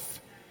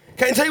life.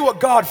 Can I tell you what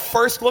God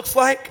first looks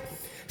like?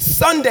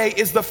 Sunday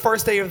is the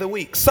first day of the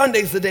week.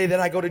 Sunday's the day that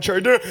I go to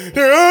church. I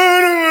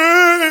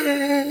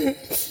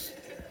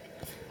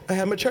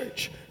have my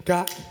church.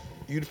 God,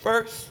 you the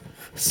first.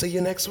 See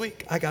you next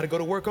week. I got to go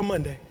to work on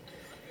Monday.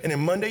 And then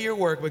Monday you're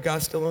work, but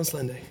God's still on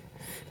Sunday.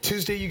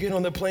 Tuesday, you get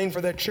on the plane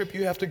for that trip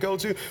you have to go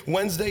to.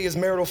 Wednesday is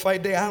marital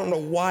fight day. I don't know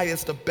why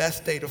it's the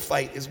best day to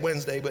fight is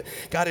Wednesday, but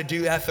got to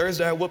do that.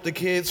 Thursday, I whoop the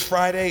kids.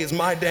 Friday is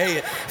my day.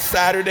 And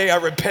Saturday, I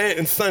repent.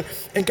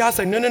 And God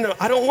said, no,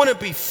 I don't want to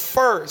be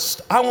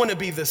first. I want to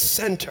be the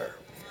center.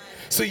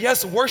 So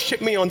yes, worship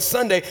me on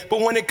Sunday,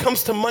 but when it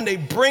comes to Monday,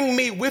 bring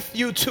me with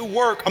you to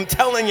work. I'm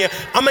telling you,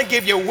 I'm gonna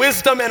give you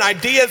wisdom and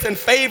ideas and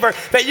favor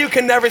that you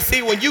can never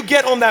see. When you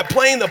get on that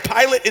plane, the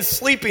pilot is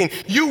sleeping.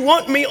 You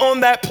want me on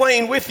that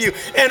plane with you.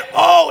 And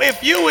oh,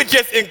 if you would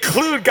just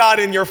include God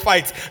in your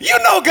fights. You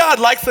know God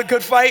likes a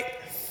good fight.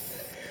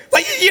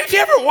 Like, if you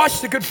ever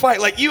watched a good fight,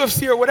 like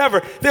UFC or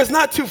whatever, there's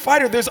not two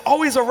fighters, there's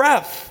always a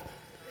ref.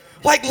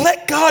 Like,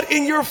 let God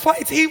in your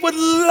fights. He would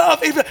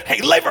love,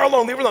 hey, leave her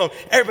alone.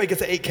 Everybody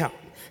gets an 8 count.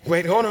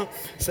 Wait, hold on.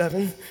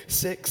 7,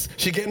 6.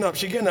 She getting up.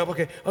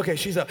 Okay,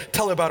 she's up.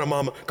 Tell her about her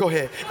mama. Go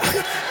ahead.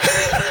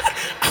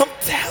 I'm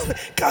telling.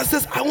 God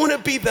says, I want to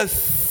be the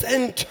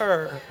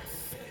center.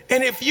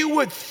 And if you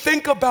would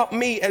think about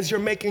me as you're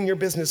making your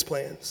business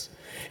plans,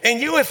 and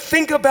you would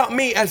think about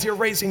me as you're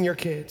raising your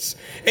kids,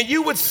 and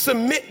you would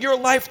submit your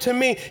life to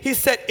me, he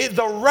said,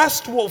 the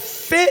rest will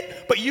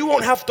fit, but you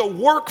won't have to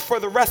work for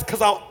the rest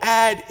because I'll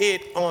add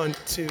it on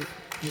to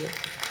you.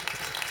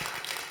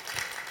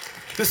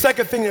 The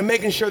second thing in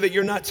making sure that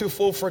you're not too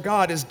full for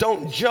God is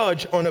don't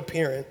judge on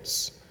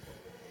appearance.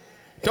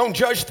 Don't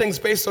judge things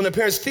based on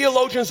appearance.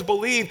 Theologians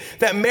believe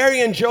that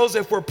Mary and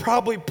Joseph were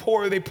probably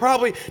poor. They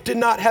probably did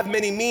not have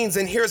many means,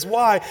 and here's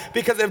why.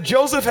 Because if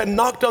Joseph had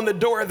knocked on the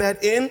door of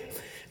that inn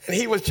and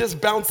he was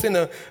just bouncing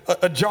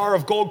a jar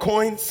of gold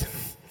coins,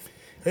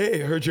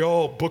 hey, I heard you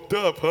all booked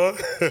up, huh?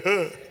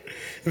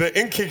 That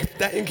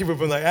innkeeper would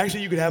be like,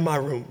 actually, you could have my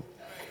room.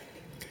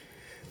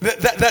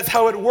 That's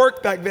how it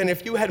worked back then.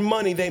 If you had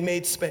money, they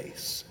made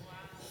space.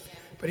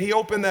 But he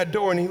opened that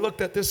door and he looked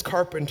at this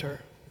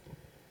carpenter,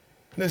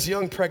 this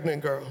young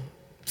pregnant girl.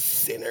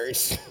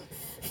 Sinners.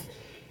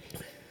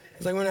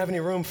 He's like, we don't have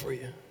any room for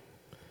you.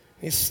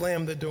 He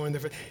slammed the door in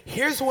their face.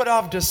 Here's what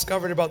I've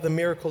discovered about the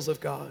miracles of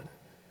God.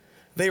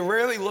 They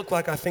rarely look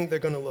like I think they're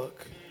going to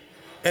look.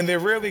 And they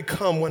rarely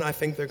come when I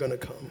think they're going to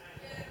come.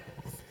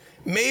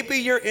 Maybe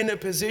you're in a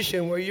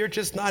position where you're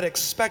just not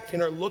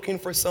expecting or looking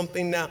for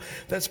something now.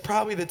 That's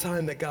probably the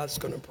time that God's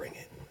going to bring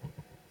it.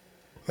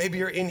 Maybe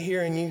you're in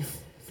here and you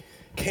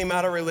came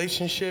out of a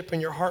relationship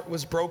and your heart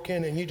was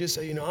broken and you just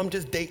say, I'm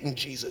just dating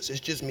Jesus. It's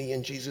just me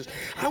and Jesus.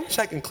 I wish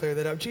I can clear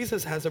that up.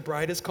 Jesus has a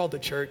bride. It's called the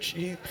church.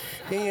 He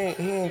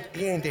ain't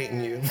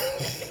dating you.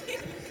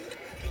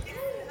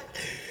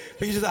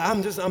 You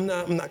just, I'm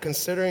not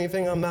considering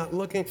anything. I'm not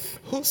looking.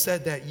 Who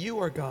said that? You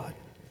or God?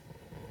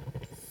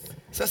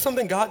 Is that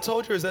something God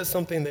told you, or is that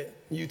something that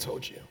you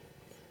told you?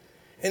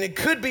 And it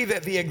could be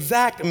that the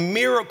exact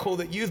miracle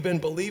that you've been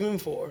believing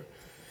for,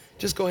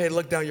 just go ahead and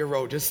look down your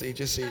road. Just see.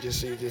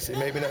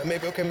 Maybe not,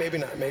 maybe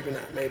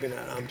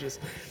not.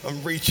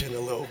 I'm reaching a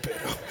little bit.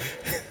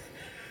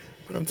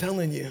 But I'm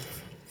telling you,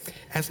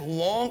 as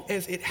long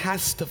as it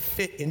has to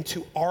fit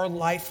into our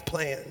life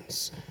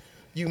plans,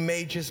 you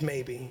may just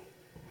maybe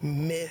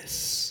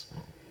miss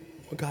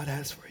what God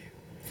has for you.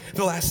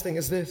 The last thing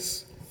is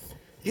this.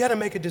 You got to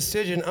make a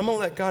decision. I'm going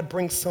to let God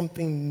bring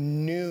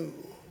something new.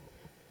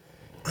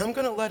 I'm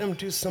going to let him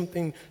do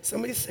something.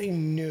 Somebody say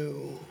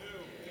new.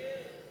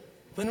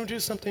 Let him do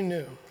something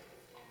new.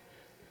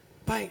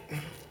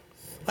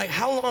 Like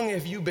how long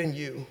have you been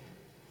you?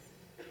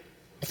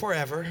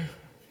 Forever.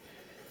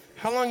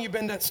 How long you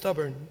been that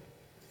stubborn?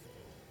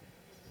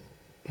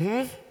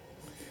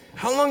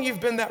 How long you've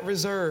been that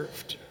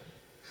reserved?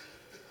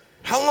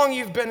 How long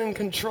you've been in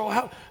control?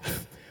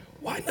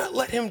 Why not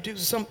let him do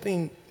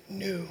something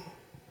new?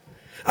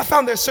 I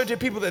found there's certain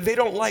people that they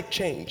don't like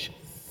change.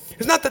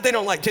 It's not that they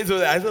don't like change.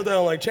 I thought they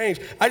don't like change.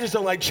 I just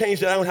don't like change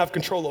that I don't have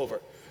control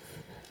over.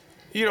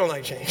 You don't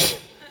like change.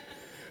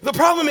 The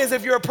problem is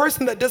if you're a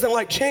person that doesn't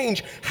like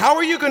change, how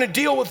are you going to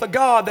deal with a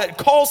God that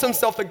calls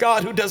himself the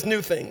God who does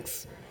new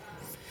things?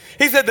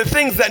 He said the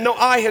things that no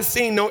eye has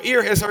seen, no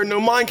ear has heard, no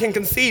mind can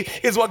conceive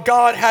is what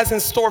God has in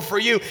store for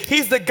you.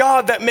 He's the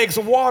God that makes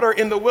water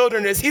in the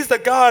wilderness. He's the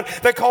God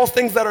that calls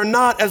things that are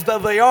not as though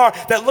they are,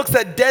 that looks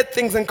at dead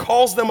things and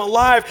calls them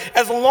alive.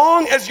 As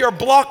long as you're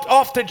blocked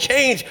off to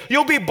change,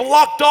 you'll be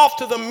blocked off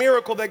to the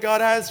miracle that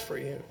God has for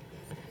you.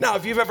 Now,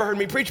 if you've ever heard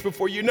me preach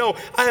before, you know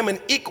I am an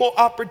equal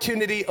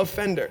opportunity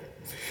offender.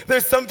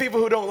 There's some people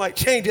who don't like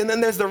change, and then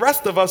there's the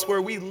rest of us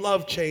where we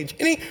love change.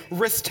 Any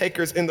risk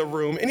takers in the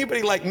room?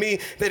 Anybody like me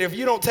that if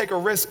you don't take a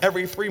risk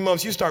every 3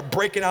 months, you start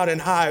breaking out in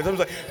hives? I was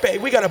like,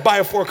 babe, we got to buy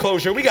a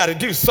foreclosure. We got to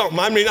do something.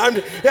 I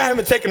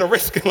haven't taken a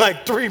risk in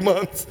like 3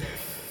 months.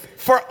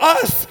 For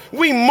us,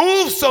 we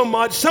move so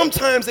much,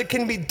 sometimes it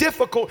can be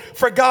difficult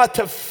for God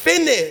to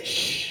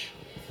finish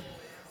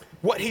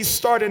what he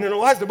started in our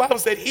lives. The Bible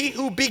said, he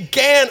who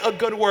began a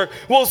good work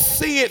will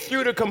see it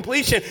through to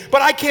completion.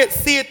 But I can't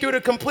see it through to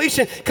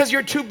completion because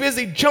you're too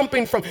busy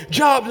jumping from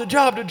job to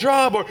job to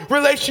job or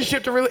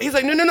relationship to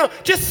relationship. He's like, no,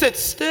 just sit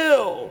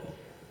still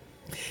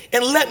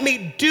and let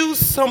me do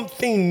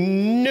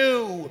something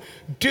new,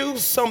 do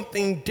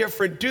something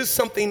different, do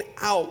something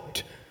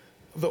out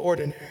of the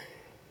ordinary.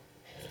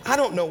 I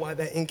don't know why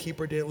that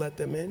innkeeper didn't let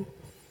them in.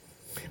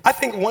 I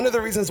think one of the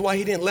reasons why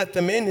he didn't let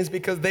them in is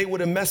because they would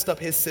have messed up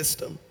his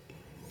system.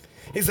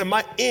 He said,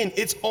 my inn,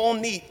 it's all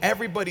neat.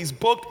 Everybody's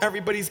booked.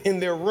 Everybody's in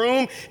their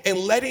room. And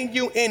letting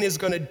you in is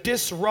going to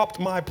disrupt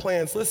my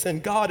plans. Listen,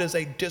 God is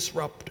a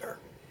disruptor.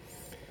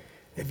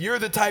 If you're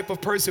the type of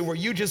person where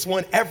you just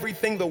want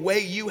everything the way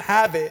you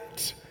have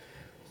it,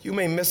 you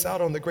may miss out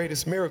on the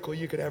greatest miracle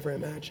you could ever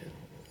imagine.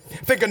 I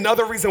think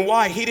another reason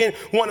why he didn't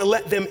want to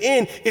let them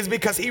in is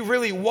because he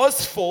really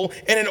was full.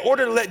 And in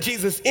order to let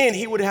Jesus in,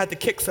 he would have had to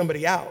kick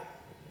somebody out.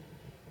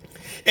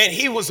 And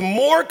he was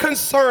more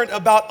concerned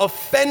about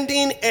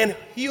offending a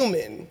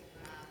human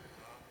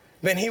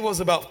than he was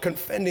about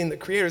offending the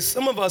Creator.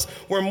 Some of us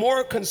were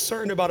more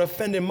concerned about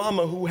offending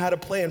mama who had a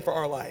plan for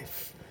our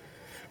life.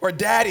 Or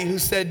daddy who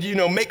said,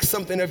 make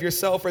something of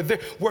yourself. Or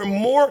we're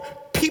more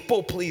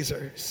people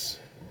pleasers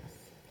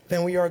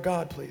than we are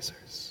God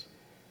pleasers.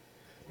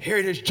 Here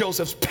it is,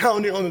 Joseph's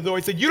pounding on the door.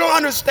 He said, you don't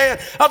understand.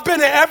 I've been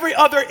to every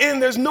other inn.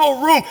 There's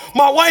no room.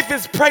 My wife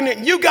is pregnant.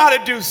 You got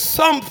to do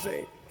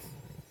something.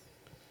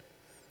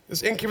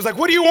 This innkeeper's like,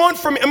 what do you want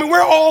from me?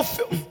 We're all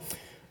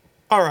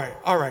all right.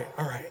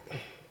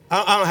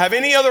 I don't have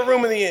any other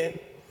room in the inn.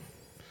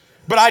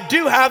 But I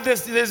do have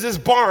there's this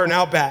barn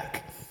out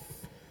back.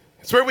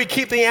 It's where we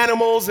keep the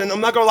animals, and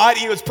I'm not going to lie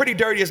to you, it's pretty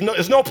dirty.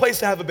 There's no place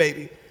to have a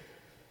baby.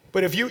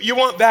 But if you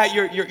want that,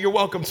 you're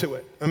welcome to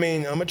it. I'm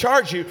going to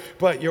charge you,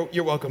 but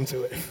you're welcome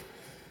to it.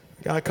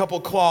 Got a couple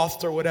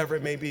cloths or whatever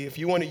it may be. If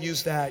you want to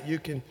use that, you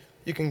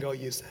can go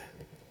use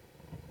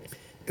that.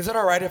 Is it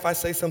all right if I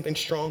say something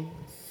strong?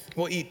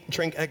 We'll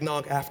drink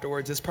eggnog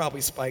afterwards. It's probably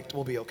spiked.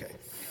 We'll be okay.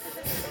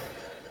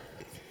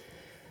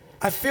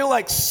 I feel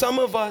like some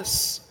of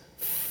us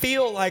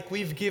feel like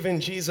we've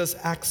given Jesus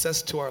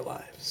access to our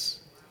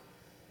lives.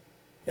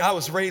 I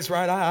was raised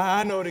right.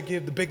 I know to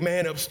give the big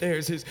man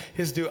upstairs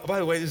his due. By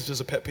the way, this is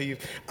just a pet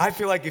peeve. I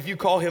feel like if you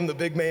call him the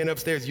big man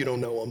upstairs, you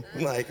don't know him.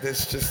 Like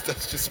that's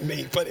just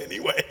me. But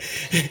anyway,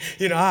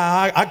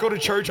 I go to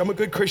church. I'm a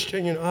good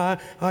Christian.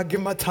 I give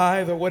my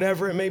tithe or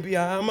whatever it may be.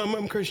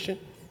 I'm Christian.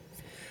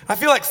 I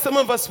feel like some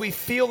of us, we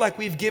feel like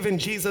we've given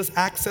Jesus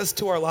access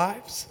to our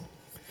lives.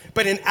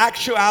 But in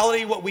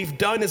actuality, what we've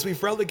done is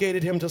we've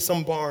relegated him to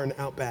some barn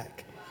out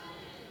back.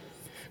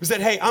 We said,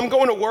 hey, I'm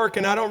going to work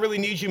and I don't really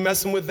need you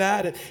messing with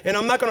that. And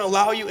I'm not going to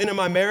allow you into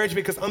my marriage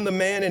because I'm the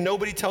man and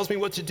nobody tells me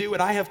what to do.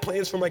 And I have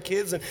plans for my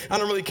kids and I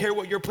don't really care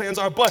what your plans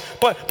are. But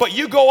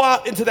you go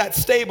out into that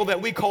stable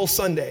that we call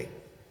Sunday.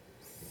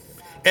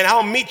 And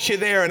I'll meet you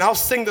there, and I'll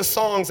sing the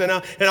songs, and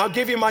I'll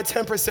give you my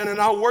 10%, and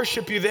I'll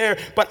worship you there.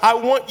 But I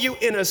want you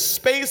in a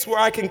space where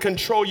I can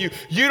control you.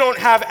 You don't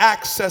have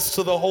access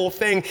to the whole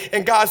thing.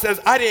 And God says,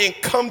 I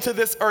didn't come to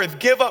this earth,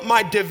 give up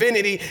my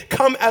divinity,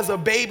 come as a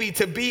baby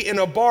to be in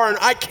a barn.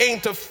 I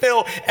came to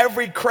fill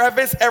every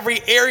crevice,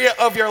 every area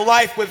of your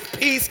life with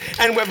peace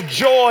and with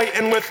joy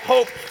and with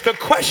hope. The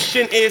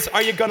question is,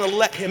 are you going to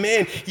let him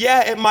in?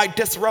 Yeah, it might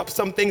disrupt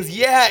some things.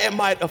 Yeah, it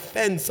might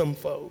offend some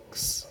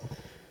folks.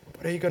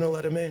 But are you going to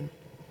let him in?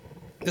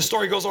 The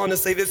story goes on to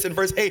say this in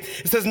verse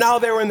 8. It says, now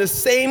they were in the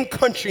same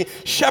country,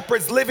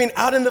 shepherds living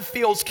out in the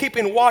fields,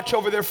 keeping watch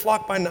over their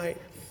flock by night.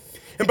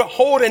 And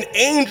behold, an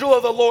angel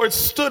of the Lord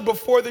stood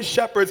before the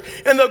shepherds,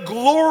 and the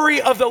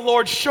glory of the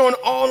Lord shone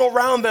all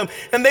around them.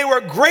 And they were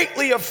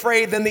greatly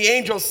afraid. Then the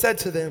angel said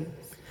to them,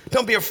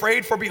 don't be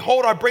afraid, for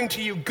behold, I bring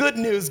to you good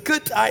news,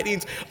 good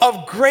tidings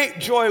of great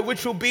joy,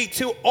 which will be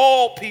to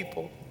all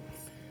people.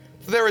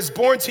 For there is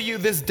born to you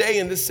this day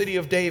in the city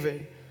of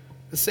David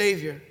the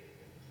Savior.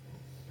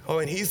 Oh,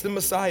 and he's the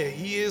Messiah.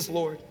 He is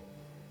Lord.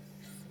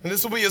 And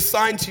this will be a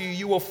sign to you.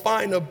 You will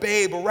find a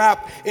babe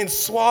wrapped in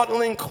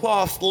swaddling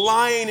cloths,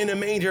 lying in a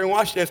manger. And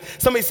watch this.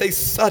 Somebody say,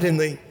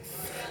 suddenly.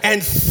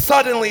 And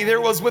suddenly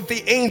there was with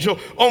the angel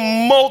a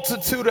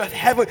multitude of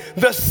heaven.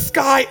 The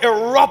sky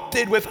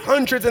erupted with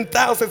hundreds and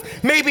thousands,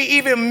 maybe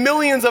even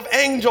millions of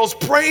angels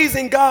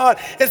praising God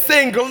and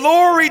saying,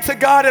 glory to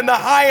God in the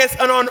highest,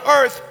 and on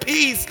earth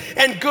peace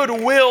and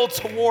goodwill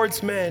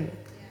towards men.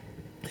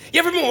 You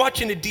ever been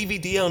watching a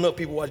DVD? I don't know if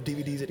people watch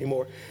DVDs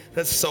anymore.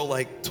 That's so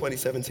like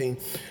 2017.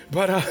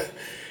 But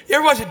you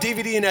ever watch a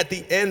DVD and at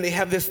the end they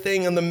have this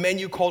thing on the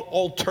menu called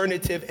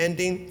alternative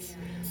endings?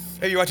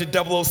 Maybe you watch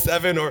a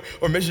 007 or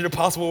Mission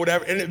Impossible or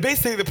whatever. And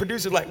basically the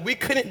producer's like, we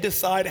couldn't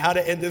decide how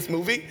to end this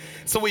movie.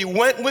 So we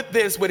went with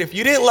this, but if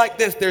you didn't like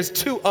this, there's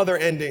 2 other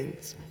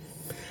endings.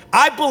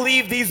 I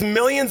believe these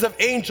millions of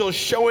angels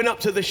showing up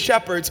to the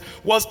shepherds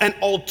was an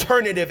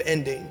alternative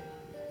ending.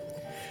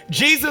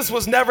 Jesus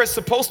was never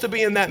supposed to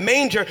be in that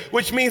manger,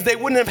 which means they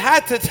wouldn't have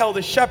had to tell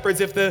the shepherds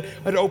if they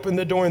had opened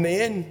the door in the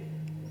inn.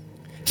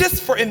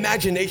 Just for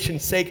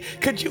imagination's sake,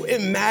 could you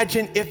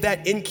imagine if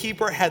that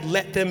innkeeper had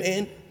let them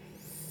in?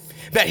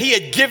 That he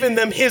had given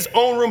them his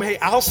own room. Hey,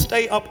 I'll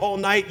stay up all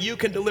night. You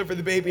can deliver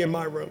the baby in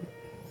my room.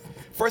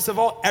 First of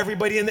all,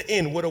 everybody in the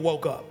inn would have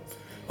woke up.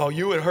 Oh,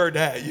 you would have heard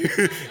that.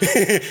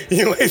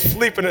 You ain't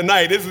sleeping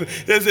tonight.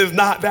 This is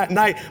not that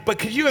night. But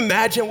could you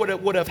imagine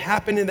what would have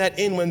happened in that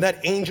inn when that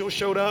angel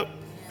showed up?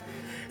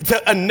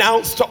 To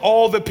announce to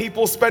all the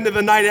people spending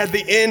the night at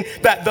the inn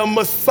that the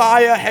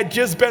Messiah had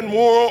just been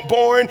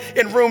born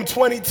in room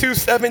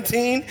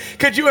 2217.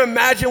 Could you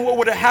imagine what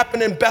would have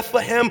happened in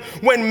Bethlehem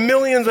when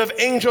millions of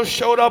angels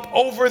showed up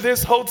over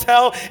this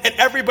hotel and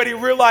everybody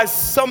realized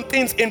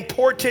something's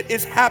important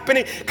is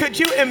happening? Could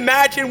you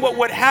imagine what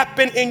would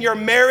happen in your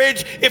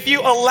marriage if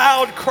you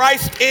allowed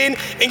Christ in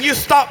and you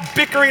stopped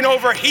bickering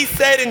over he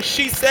said and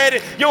she said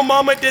and your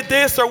mama did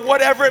this or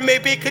whatever it may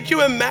be? Could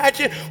you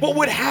imagine what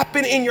would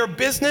happen in your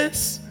business?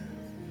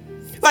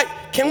 Like,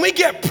 can we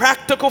get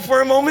practical for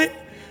a moment?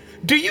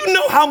 Do you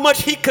know how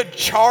much he could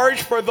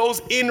charge for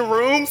those inn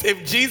rooms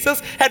if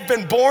Jesus had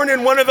been born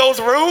in one of those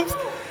rooms?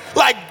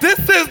 Like, this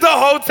is the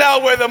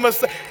hotel where the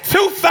Messiah,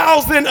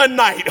 $2,000 a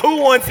night. Who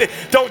wants it?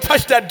 Don't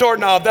touch that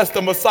doorknob. That's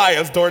the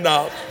Messiah's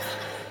doorknob.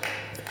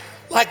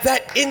 Like,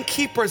 that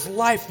innkeeper's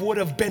life would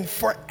have been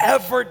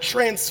forever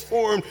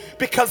transformed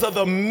because of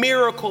the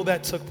miracle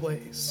that took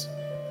place.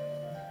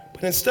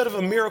 But instead of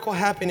a miracle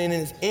happening in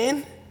his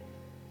inn,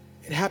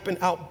 it happened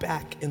out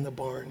back in the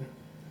barn.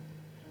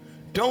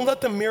 Don't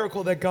let the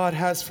miracle that God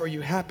has for you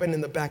happen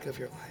in the back of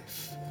your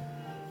life,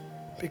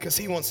 because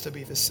he wants to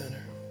be the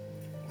center.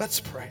 Let's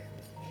pray.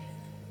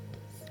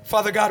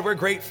 Father God, we're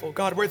grateful.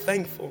 God, we're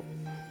thankful.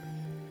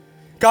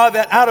 God,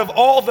 that out of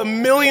all the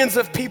millions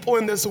of people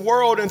in this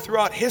world and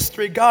throughout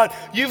history, God,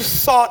 you've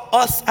sought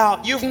us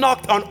out. You've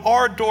knocked on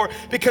our door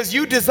because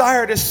you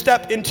desire to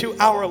step into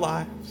our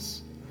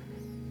lives.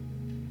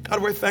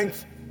 God, we're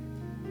thankful.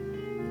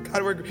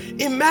 God,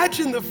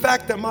 imagine the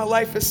fact that my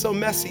life is so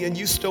messy and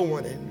you still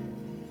want it.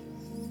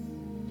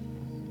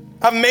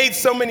 I've made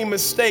so many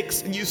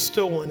mistakes and you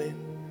still want it.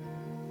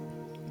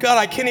 God,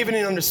 I can't even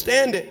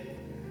understand it,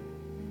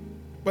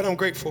 but I'm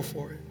grateful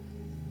for it.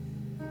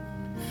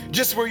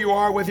 Just where you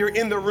are, whether you're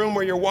in the room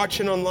or you're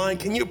watching online,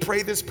 can you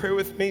pray this prayer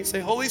with me? Say,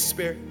 Holy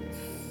Spirit,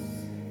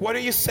 what are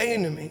you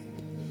saying to me?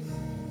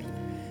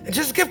 And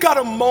just give God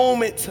a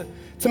moment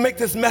to make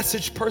this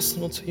message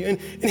personal to you. And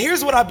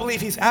here's what I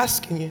believe he's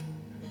asking you.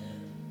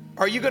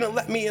 Are you going to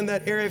let me in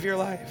that area of your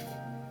life?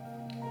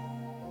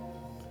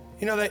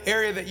 You know, that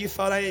area that you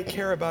thought I didn't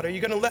care about. Are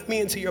you going to let me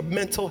into your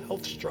mental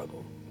health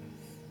struggle?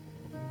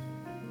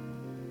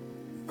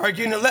 Are you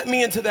going to let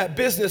me into that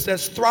business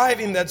that's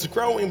thriving, that's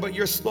growing, but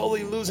you're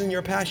slowly losing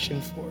your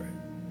passion for it?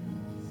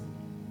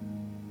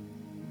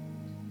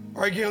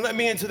 Are you going to let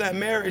me into that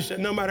marriage that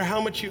no matter how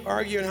much you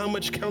argue and how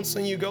much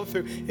counseling you go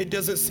through, it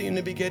doesn't seem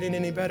to be getting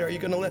any better? Are you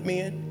going to let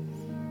me in?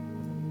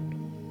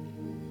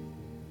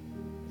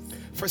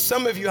 For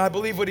some of you, I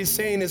believe what he's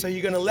saying is, are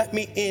you going to let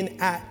me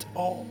in at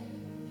all?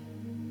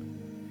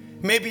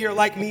 Maybe you're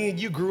like me and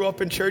you grew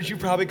up in church. You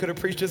probably could have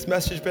preached this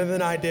message better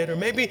than I did. Or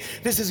maybe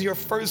this is your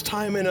first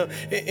time in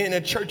a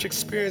church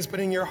experience, but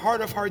in your heart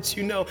of hearts,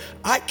 you know,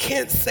 I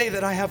can't say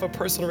that I have a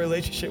personal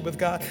relationship with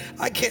God.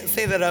 I can't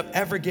say that I've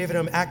ever given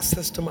him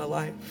access to my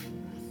life.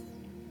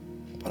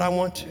 But I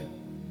want to.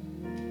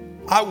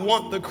 I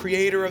want the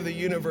creator of the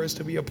universe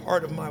to be a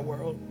part of my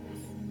world.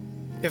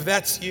 If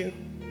that's you,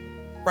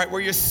 right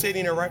where you're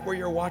sitting or right where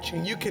you're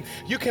watching, you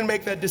can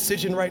make that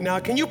decision right now.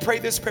 Can you pray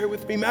this prayer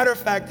with me? Matter of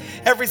fact,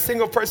 every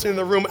single person in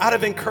the room, out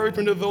of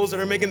encouragement to those that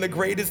are making the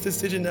greatest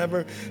decision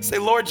ever, say,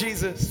 Lord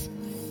Jesus,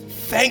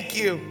 thank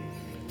you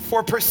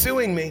for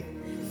pursuing me.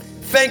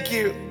 Thank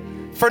you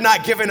for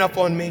not giving up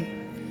on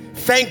me.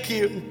 Thank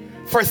you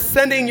for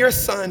sending your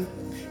son,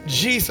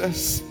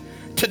 Jesus,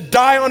 to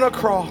die on a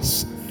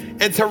cross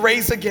and to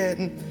raise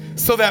again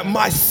so that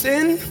my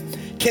sin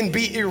can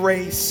be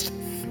erased.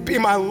 Be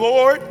my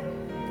Lord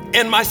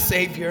and my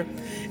Savior,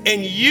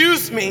 and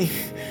use me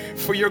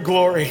for your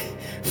glory.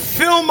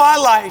 Fill my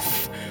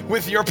life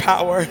with your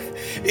power.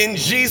 In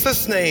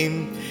Jesus'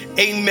 name,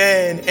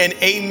 amen and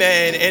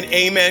amen and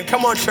amen.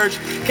 Come on, church.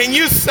 Can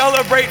you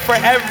celebrate for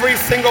every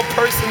single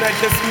person that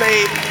just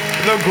made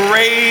the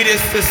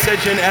greatest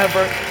decision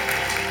ever?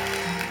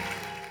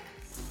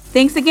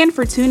 Thanks again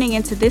for tuning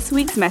into this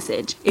week's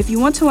message. If you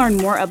want to learn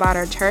more about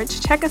our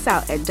church, check us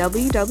out at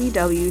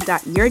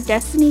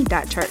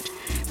www.yourdestiny.church.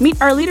 Meet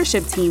our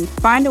leadership team,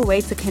 find a way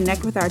to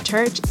connect with our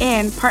church,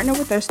 and partner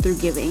with us through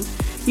giving.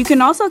 You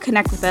can also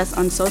connect with us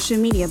on social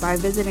media by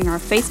visiting our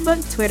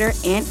Facebook, Twitter,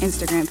 and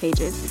Instagram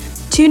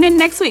pages. Tune in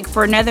next week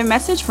for another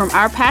message from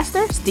our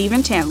pastor,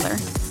 Stephen Chandler.